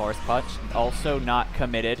 Force Punch, also not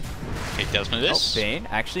committed. Okay, Desmond this. Bane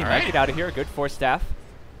actually might get out of here. A good Force Staff.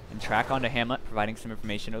 And track onto Hamlet, providing some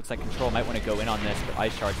information. It looks like Control might want to go in on this, but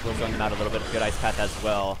Ice Shards will zone them out a little bit. Good Ice Path as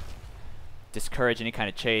well. Discourage any kind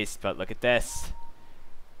of chase, but look at this.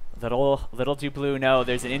 Little do Blue know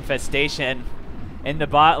there's an infestation in the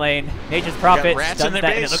bot lane. Nature's Prophet does that,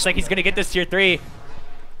 and it looks like he's going to get this tier 3.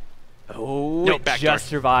 Oh, no, it just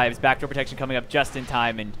survives. Backdoor protection coming up just in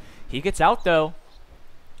time, and he gets out though.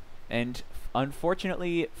 And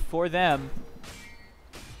unfortunately for them,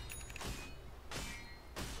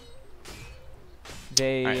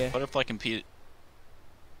 they Butterfly compete.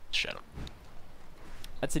 Shut up.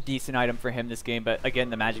 That's a decent item for him this game, but again,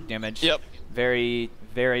 the magic damage. Yep. Very,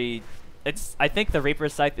 very. I think the Reaper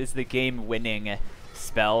Scythe is the game-winning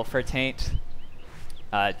spell for Taint.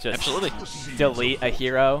 Just absolutely delete a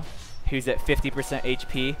hero who's at 50%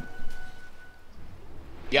 HP.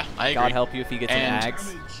 Yeah, I agree. God help you if he gets an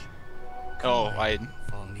Ags.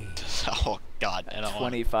 Oh God. I don't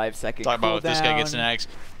 25-second talk about if this guy gets an cooldown. Ags.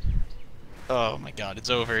 Oh my God, it's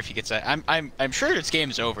over if he gets Ags. I'm sure this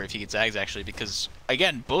game is over if he gets Ags, actually, because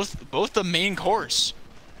again, both the main cores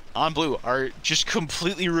on blue are just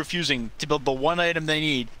completely refusing to build the one item they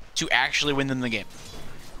need to actually win them the game.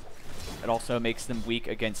 It also makes them weak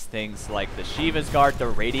against things like the Shiva's Guard, the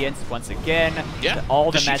Radiance, once again. Yeah,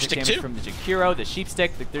 all the magic damage from the Jakiro, the Sheep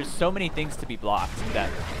Stick. Like, there's so many things to be blocked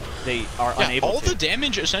that they are unable to. All the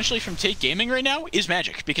damage essentially from Taint Gaming right now is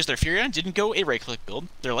magic, because their Furion didn't go a right-click build,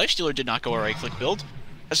 their Lifestealer did not go a right-click build.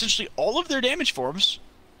 Essentially, all of their damage forms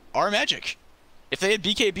are magic. If they had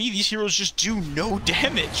BKB, these heroes just do no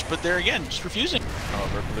damage, but they're, again, just refusing.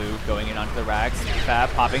 However, Blue going in onto the Rags. Fab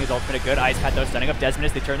popping his ultimate, a good Ice Path though, stunning up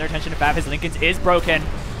Desmond. They turn their attention to Fab. His Linken's is broken.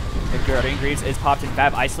 The Guardian Greaves is popped, and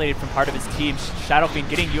Fab isolated from part of his team. Shadow Fiend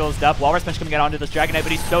getting Yuled up. Walrus Punch coming out onto this Dragon Knight,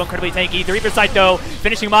 but he's so incredibly tanky. The Reaper Sight though,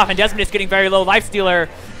 finishing him off, and Desmond is getting very low. Lifestealer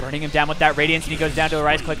burning him down with that Radiance, and he goes down to a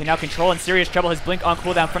Rise Click, and now Control in serious trouble. His Blink on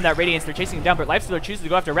cooldown from that Radiance. They're chasing him down, but Lifestealer chooses to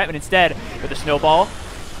go after Retman instead with a Snowball.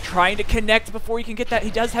 trying to connect before he can get that.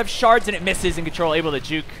 He does have shards, and it misses, and Control able to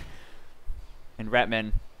juke. And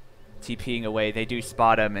Retman TPing away. They do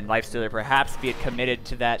spot him, and Lifestealer, perhaps if he had committed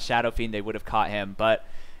to that Shadow Fiend, they would have caught him, but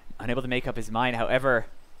unable to make up his mind. However,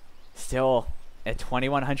 still a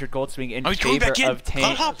 2,100 gold swing in favor of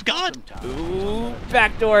Taint. God. Ooh,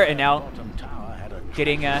 backdoor, and now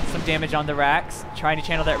getting some damage on the racks, trying to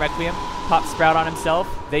channel that Requiem. Pop Sprout on himself.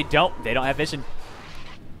 They don't have vision.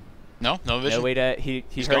 No vision. No way to, he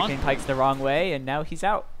Hurricane Pikes the wrong way, and now he's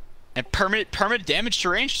out. And permanent damage to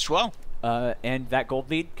range as well. And that gold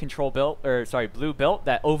lead, Control built, or sorry, Blue built,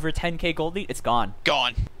 that over 10k gold lead, it's gone.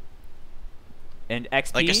 Gone. And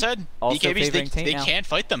XP, like I said, also BKBs, they now. can't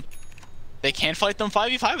fight them. They can't fight them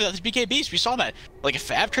 5v5 without these BKBs. We saw that. Like, if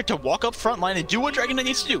Fab tried to walk up front line and do what Dragon Knight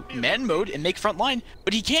needs to do, man mode and make front line,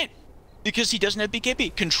 but he can't because he doesn't have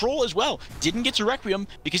BKB. Control as well didn't get to Requiem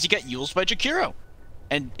because he got used by Jakiro.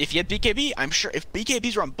 And if you had BKB, I'm sure if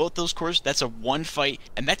BKBs were on both those cores, that's a one fight,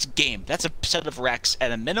 and that's game. That's a set of racks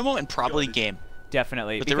at a minimum and probably game.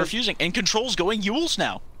 Definitely. But they're refusing, and Control's going Yules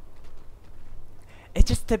now. It's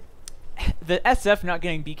just the SF not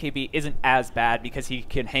getting BKB isn't as bad because he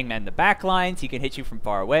can hangman the back lines, he can hit you from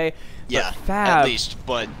far away. Yeah, Fab at least,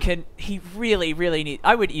 but he really need.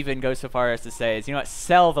 I would even go so far as to say, is, you know what,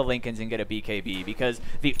 sell the Lincolns and get a BKB, because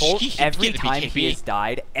the ult every time he has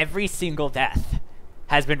died, every single death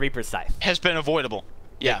has been Reaper's Scythe. Has been avoidable.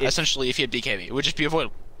 Yeah, essentially, if you had BKB, it would just be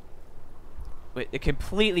avoidable. It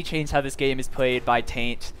completely changed how this game is played by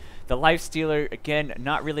Taint. The Lifestealer, again,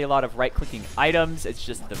 not really a lot of right-clicking items. It's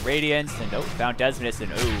just the Radiance, and found Desmodus,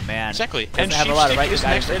 and oh man, exactly. Doesn't have a lot of right-click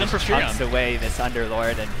items. Item for chunks away this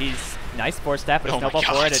Underlord, and he's nice 4-step, but snowball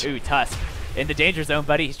forward, and ooh, Tusk in the danger zone,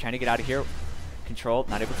 buddy. He's trying to get out of here. Control,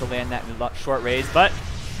 not able to land that in the short raise, but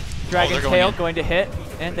Dragon's Tail going to hit,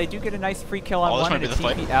 and they do get a nice free kill on one and a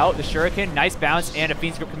TP out. The Shuriken, nice bounce, and a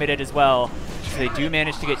Fiend's Grip committed as well. So they do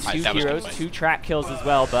manage to get two heroes, 2 track kills as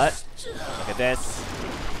well, but look at this.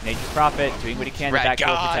 Nature's Prophet doing what he can to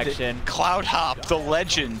backdoor protection. Cloud Hop, the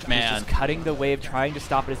legend, man. He's just cutting the wave, trying to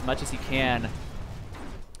stop it as much as he can.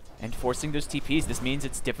 And forcing those TPs. This means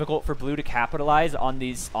it's difficult for Blue to capitalize on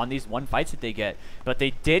these one fights that they get. But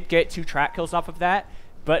they did get 2 track kills off of that.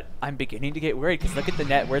 But I'm beginning to get worried because look at the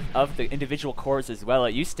net worth of the individual cores as well.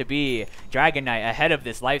 It used to be Dragon Knight ahead of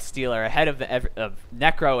this Lifestealer, ahead of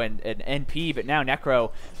Necro and NP, but now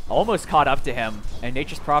Necro almost caught up to him, and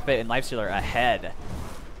Nature's Prophet and Lifestealer ahead.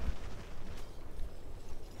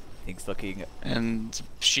 Things looking... And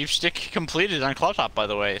Sheepstick completed on Cloud Top, by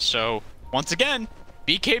the way. So, once again,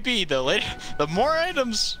 BKB, the more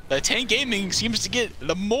items that Taint Gaming seems to get,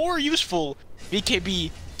 the more useful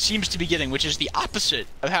BKB seems to be getting, which is the opposite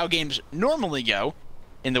of how games normally go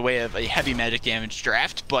in the way of a heavy magic damage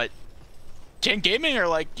draft. But Taint Gaming are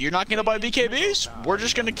like, you're not going to buy BKBs? We're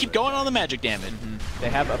just going to keep going on the magic damage. They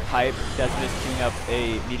have a pipe. Desmond is queuing up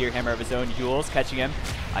a Meteor Hammer of his own. Yules catching him.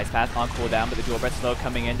 Ice Path on cooldown, but the Dual Breath slow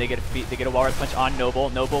coming in. They get a Walrus Punch on Noble.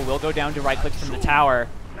 Noble will go down to right click from the tower.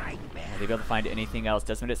 They'll be able to find anything else.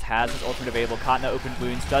 Desmodus has his ultimate available. Caught in the open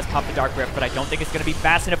wounds. Does pop the Dark Rift, but I don't think it's going to be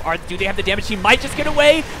fast enough. Do they have the damage? He might just get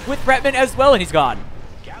away with Bretman as well, and he's gone.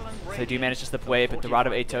 So they do manage to slip away, but the Rod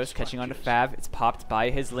of Atos catching on to Fab. It's popped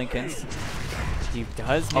by his Lincolns. He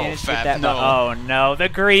does manage to get that. No. Oh no, the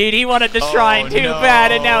greed. He wanted the shrine too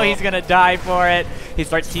bad, and now he's going to die for it. He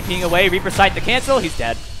starts TPing away. Reaper Sight the cancel. He's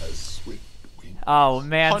dead. Oh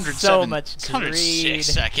man, so much greed. 106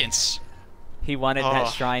 seconds. He wanted that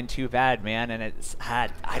shrine too bad, man, and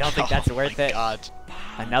I don't think that's worth it. God.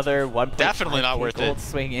 Another 1.5 definitely not worth gold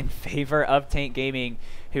swing in favor of Taint Gaming,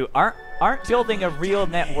 who aren't building a real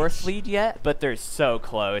net worth lead yet, but they're so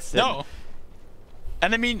close. No.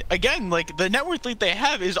 And I mean, again, like, the net worth lead they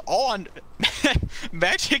have is all on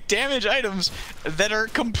magic damage items that are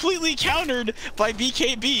completely countered by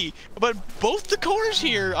BKB. But both the cores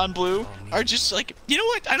here on Blue are just like, you know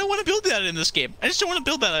what? I don't want to build that in this game. I just don't want to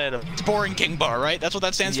build that item. It's boring King Bar, right? That's what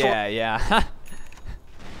that stands for? Yeah.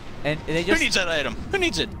 And they just... Who needs that item? Who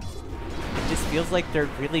needs it? It just feels like they're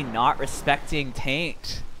really not respecting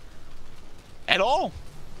Taint. At all.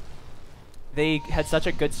 They had such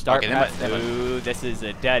a good start. Ooh, this is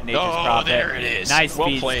a dead Nature's Prophet. There it is. Nice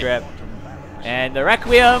speed script. And the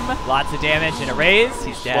Requiem, lots of damage and a raise.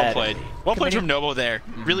 He's dead. Well played. Well played from Nobo there.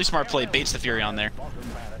 Really smart play. Baits the Fury on there.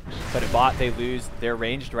 But at bot, they lose their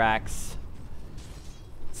ranged racks.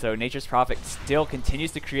 So Nature's Prophet still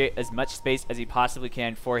continues to create as much space as he possibly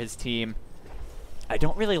can for his team. I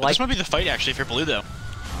don't really like... This might be the fight, actually, for Blue, though.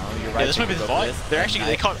 Oh, you're right. Yeah, this might be the fight. They're actually...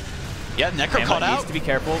 They caught... Yeah, Necro caught out. Needs to be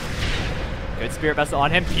careful. Good Spirit Vessel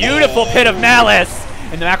on him. Beautiful Pit of Malice!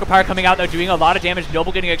 And the macro power coming out, though, doing a lot of damage.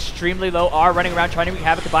 Noble getting extremely low. R running around trying to wreak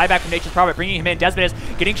havoc. A buyback from Nature's Prophet, bringing him in. Desmond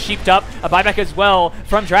is getting sheeped up. A buyback as well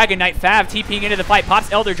from Dragon Knight. Fav TPing into the fight.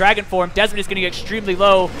 Pops Elder Dragon form. Desmond is getting extremely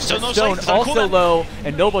low. Stone also low.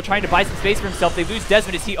 And Noble trying to buy some space for himself. They lose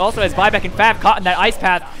Desmond as he also has buyback and Fav caught in that ice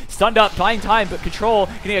path. Stunned up, buying time, but Control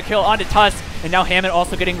getting a kill onto Tusk. And now Hammond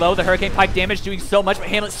also getting low. The Hurricane Pike damage doing so much, but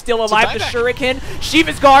Hamlet's still alive. The Shuriken.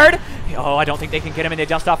 Shiva's guard. Oh, I don't think they can get him, and they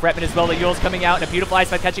dust off Retman as well. The Yule's coming out, and a beautiful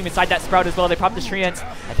ice by catching him inside that Sprout as well. They pop the Treants.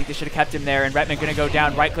 I think they should have kept him there, and Retman going to go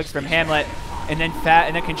down. Right clicks from Hamlet, and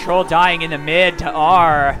then Control dying in the mid to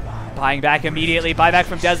R. Buying back immediately. Buyback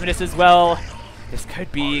from Desmondus as well. This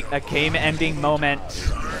could be a game-ending moment.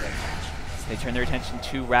 They turn their attention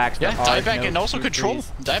to Rax. Yeah, dieback and also Control.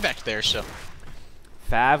 Dieback there, so.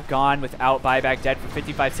 Fav gone without buyback, dead for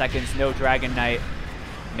 55 seconds. No Dragon Knight.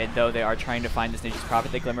 Mid, though, they are trying to find this Nature's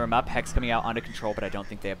Prophet. They glimmer him up. Hex coming out onto Control, but I don't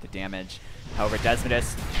think they have the damage. However,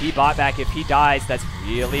 Desmondus, he bought back. If he dies, that's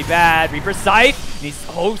really bad. Reaper Scythe. And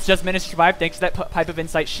he's just managed to survive thanks to that Pipe of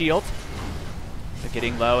Insight shield. But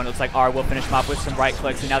getting low, and it looks like R will finish him off with some right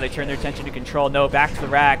clicks, and now they turn their attention to Control. No, back to the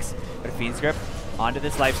Rax. But a Fiend's Grip onto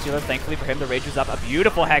this Lifestealer. Thankfully for him, the Rage was up. A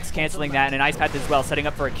beautiful Hex canceling that, and an Ice Path as well, setting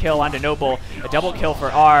up for a kill onto Noble. A double kill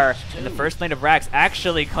for R. And the first lane of Rax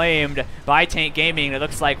actually claimed by Taint Gaming. It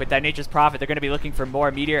looks like with that Nature's Prophet, they're going to be looking for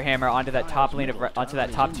more Meteor Hammer onto that top lane of onto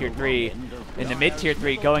that top tier 3. In the mid tier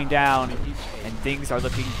 3 going down, and things are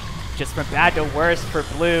looking just from bad to worse for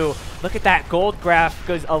Blue. Look at that gold graph,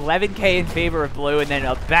 goes 11k in favor of Blue, and then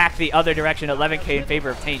back the other direction, 11k in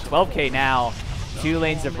favor of Taint, 12k now. 2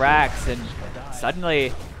 lanes of Rax, and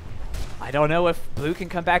suddenly, I don't know if Blue can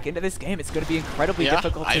come back into this game. It's going to be incredibly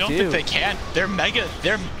difficult to do. I don't think they can. Their mega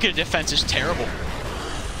defense is terrible.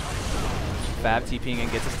 Fab TPing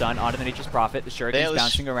and gets a stun onto the Nature's Prophet. The Shuriken's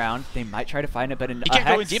bouncing around. They might try to find it, but he can't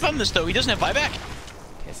go in deep on this, though. He doesn't have buyback.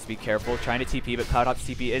 Has to be careful, trying to TP, but Cloudhop's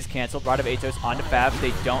TP is canceled. Rod of Atos onto Fab.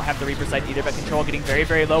 They don't have the Reaper Sight either, but Control getting very,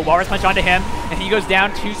 very low. Walrus Punch onto him, and he goes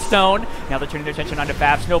down to Stone. Now they're turning their attention onto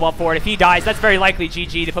Fab. Snowball forward. If he dies, that's very likely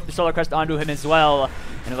GG. To put the Solar Crest onto him as well.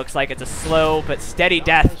 And it looks like it's a slow but steady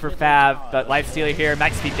death for Fab, but Lifestealer here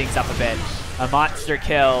might speed things up a bit. A monster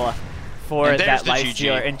kill for that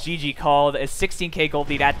Lifestealer, and GG called a 16k gold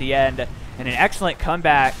lead at the end, and an excellent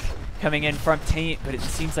comeback coming in from Taint, but it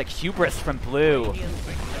just seems like hubris from Blue.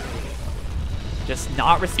 Just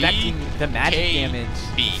not respecting the magic damage.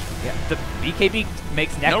 Yeah, the BKB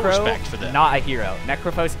makes Necro not a hero.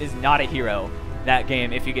 Necrophos is not a hero that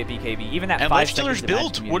game if you get BKB. Even that 5 seconds Lifestealer's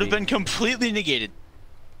build would have been completely negated.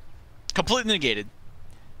 Completely negated.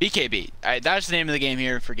 BKB. That was the name of the game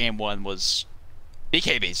here for game 1 was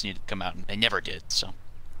BKBs needed to come out, and they never did, so.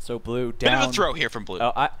 So Blue down. Bit of a throw here from Blue.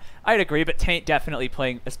 Oh, I'd agree, but Taint definitely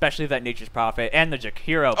playing, especially that Nature's Prophet and the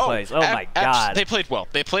Jakiro plays. Oh my god. They played well.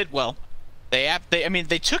 They played well. I mean,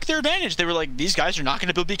 they took their advantage. They were like, these guys are not going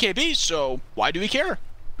to build BKB, so why do we care?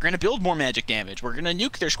 We're going to build more magic damage. We're going to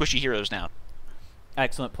nuke their squishy heroes now.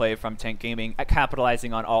 Excellent play from Taint Gaming,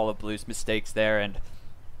 capitalizing on all of Blue's mistakes there, and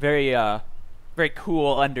very, very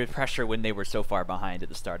cool under pressure when they were so far behind at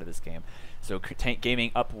the start of this game. So Taint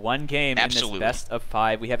Gaming up 1 game in this best of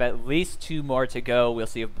 5. We have at least 2 more to go. We'll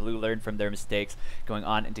see if Blue learned from their mistakes going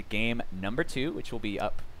on into game number 2, which will be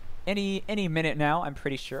up any minute now, I'm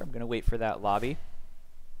pretty sure. I'm going to wait for that lobby.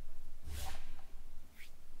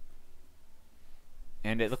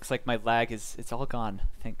 And it looks like my lag it's all gone.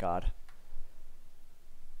 Thank God.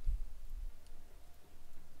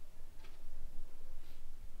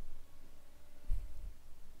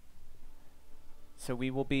 So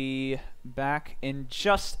we will be back in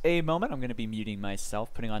just a moment. I'm going to be muting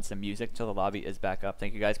myself, putting on some music till the lobby is back up.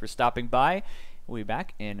 Thank you guys for stopping by. We'll be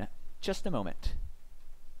back in just a moment.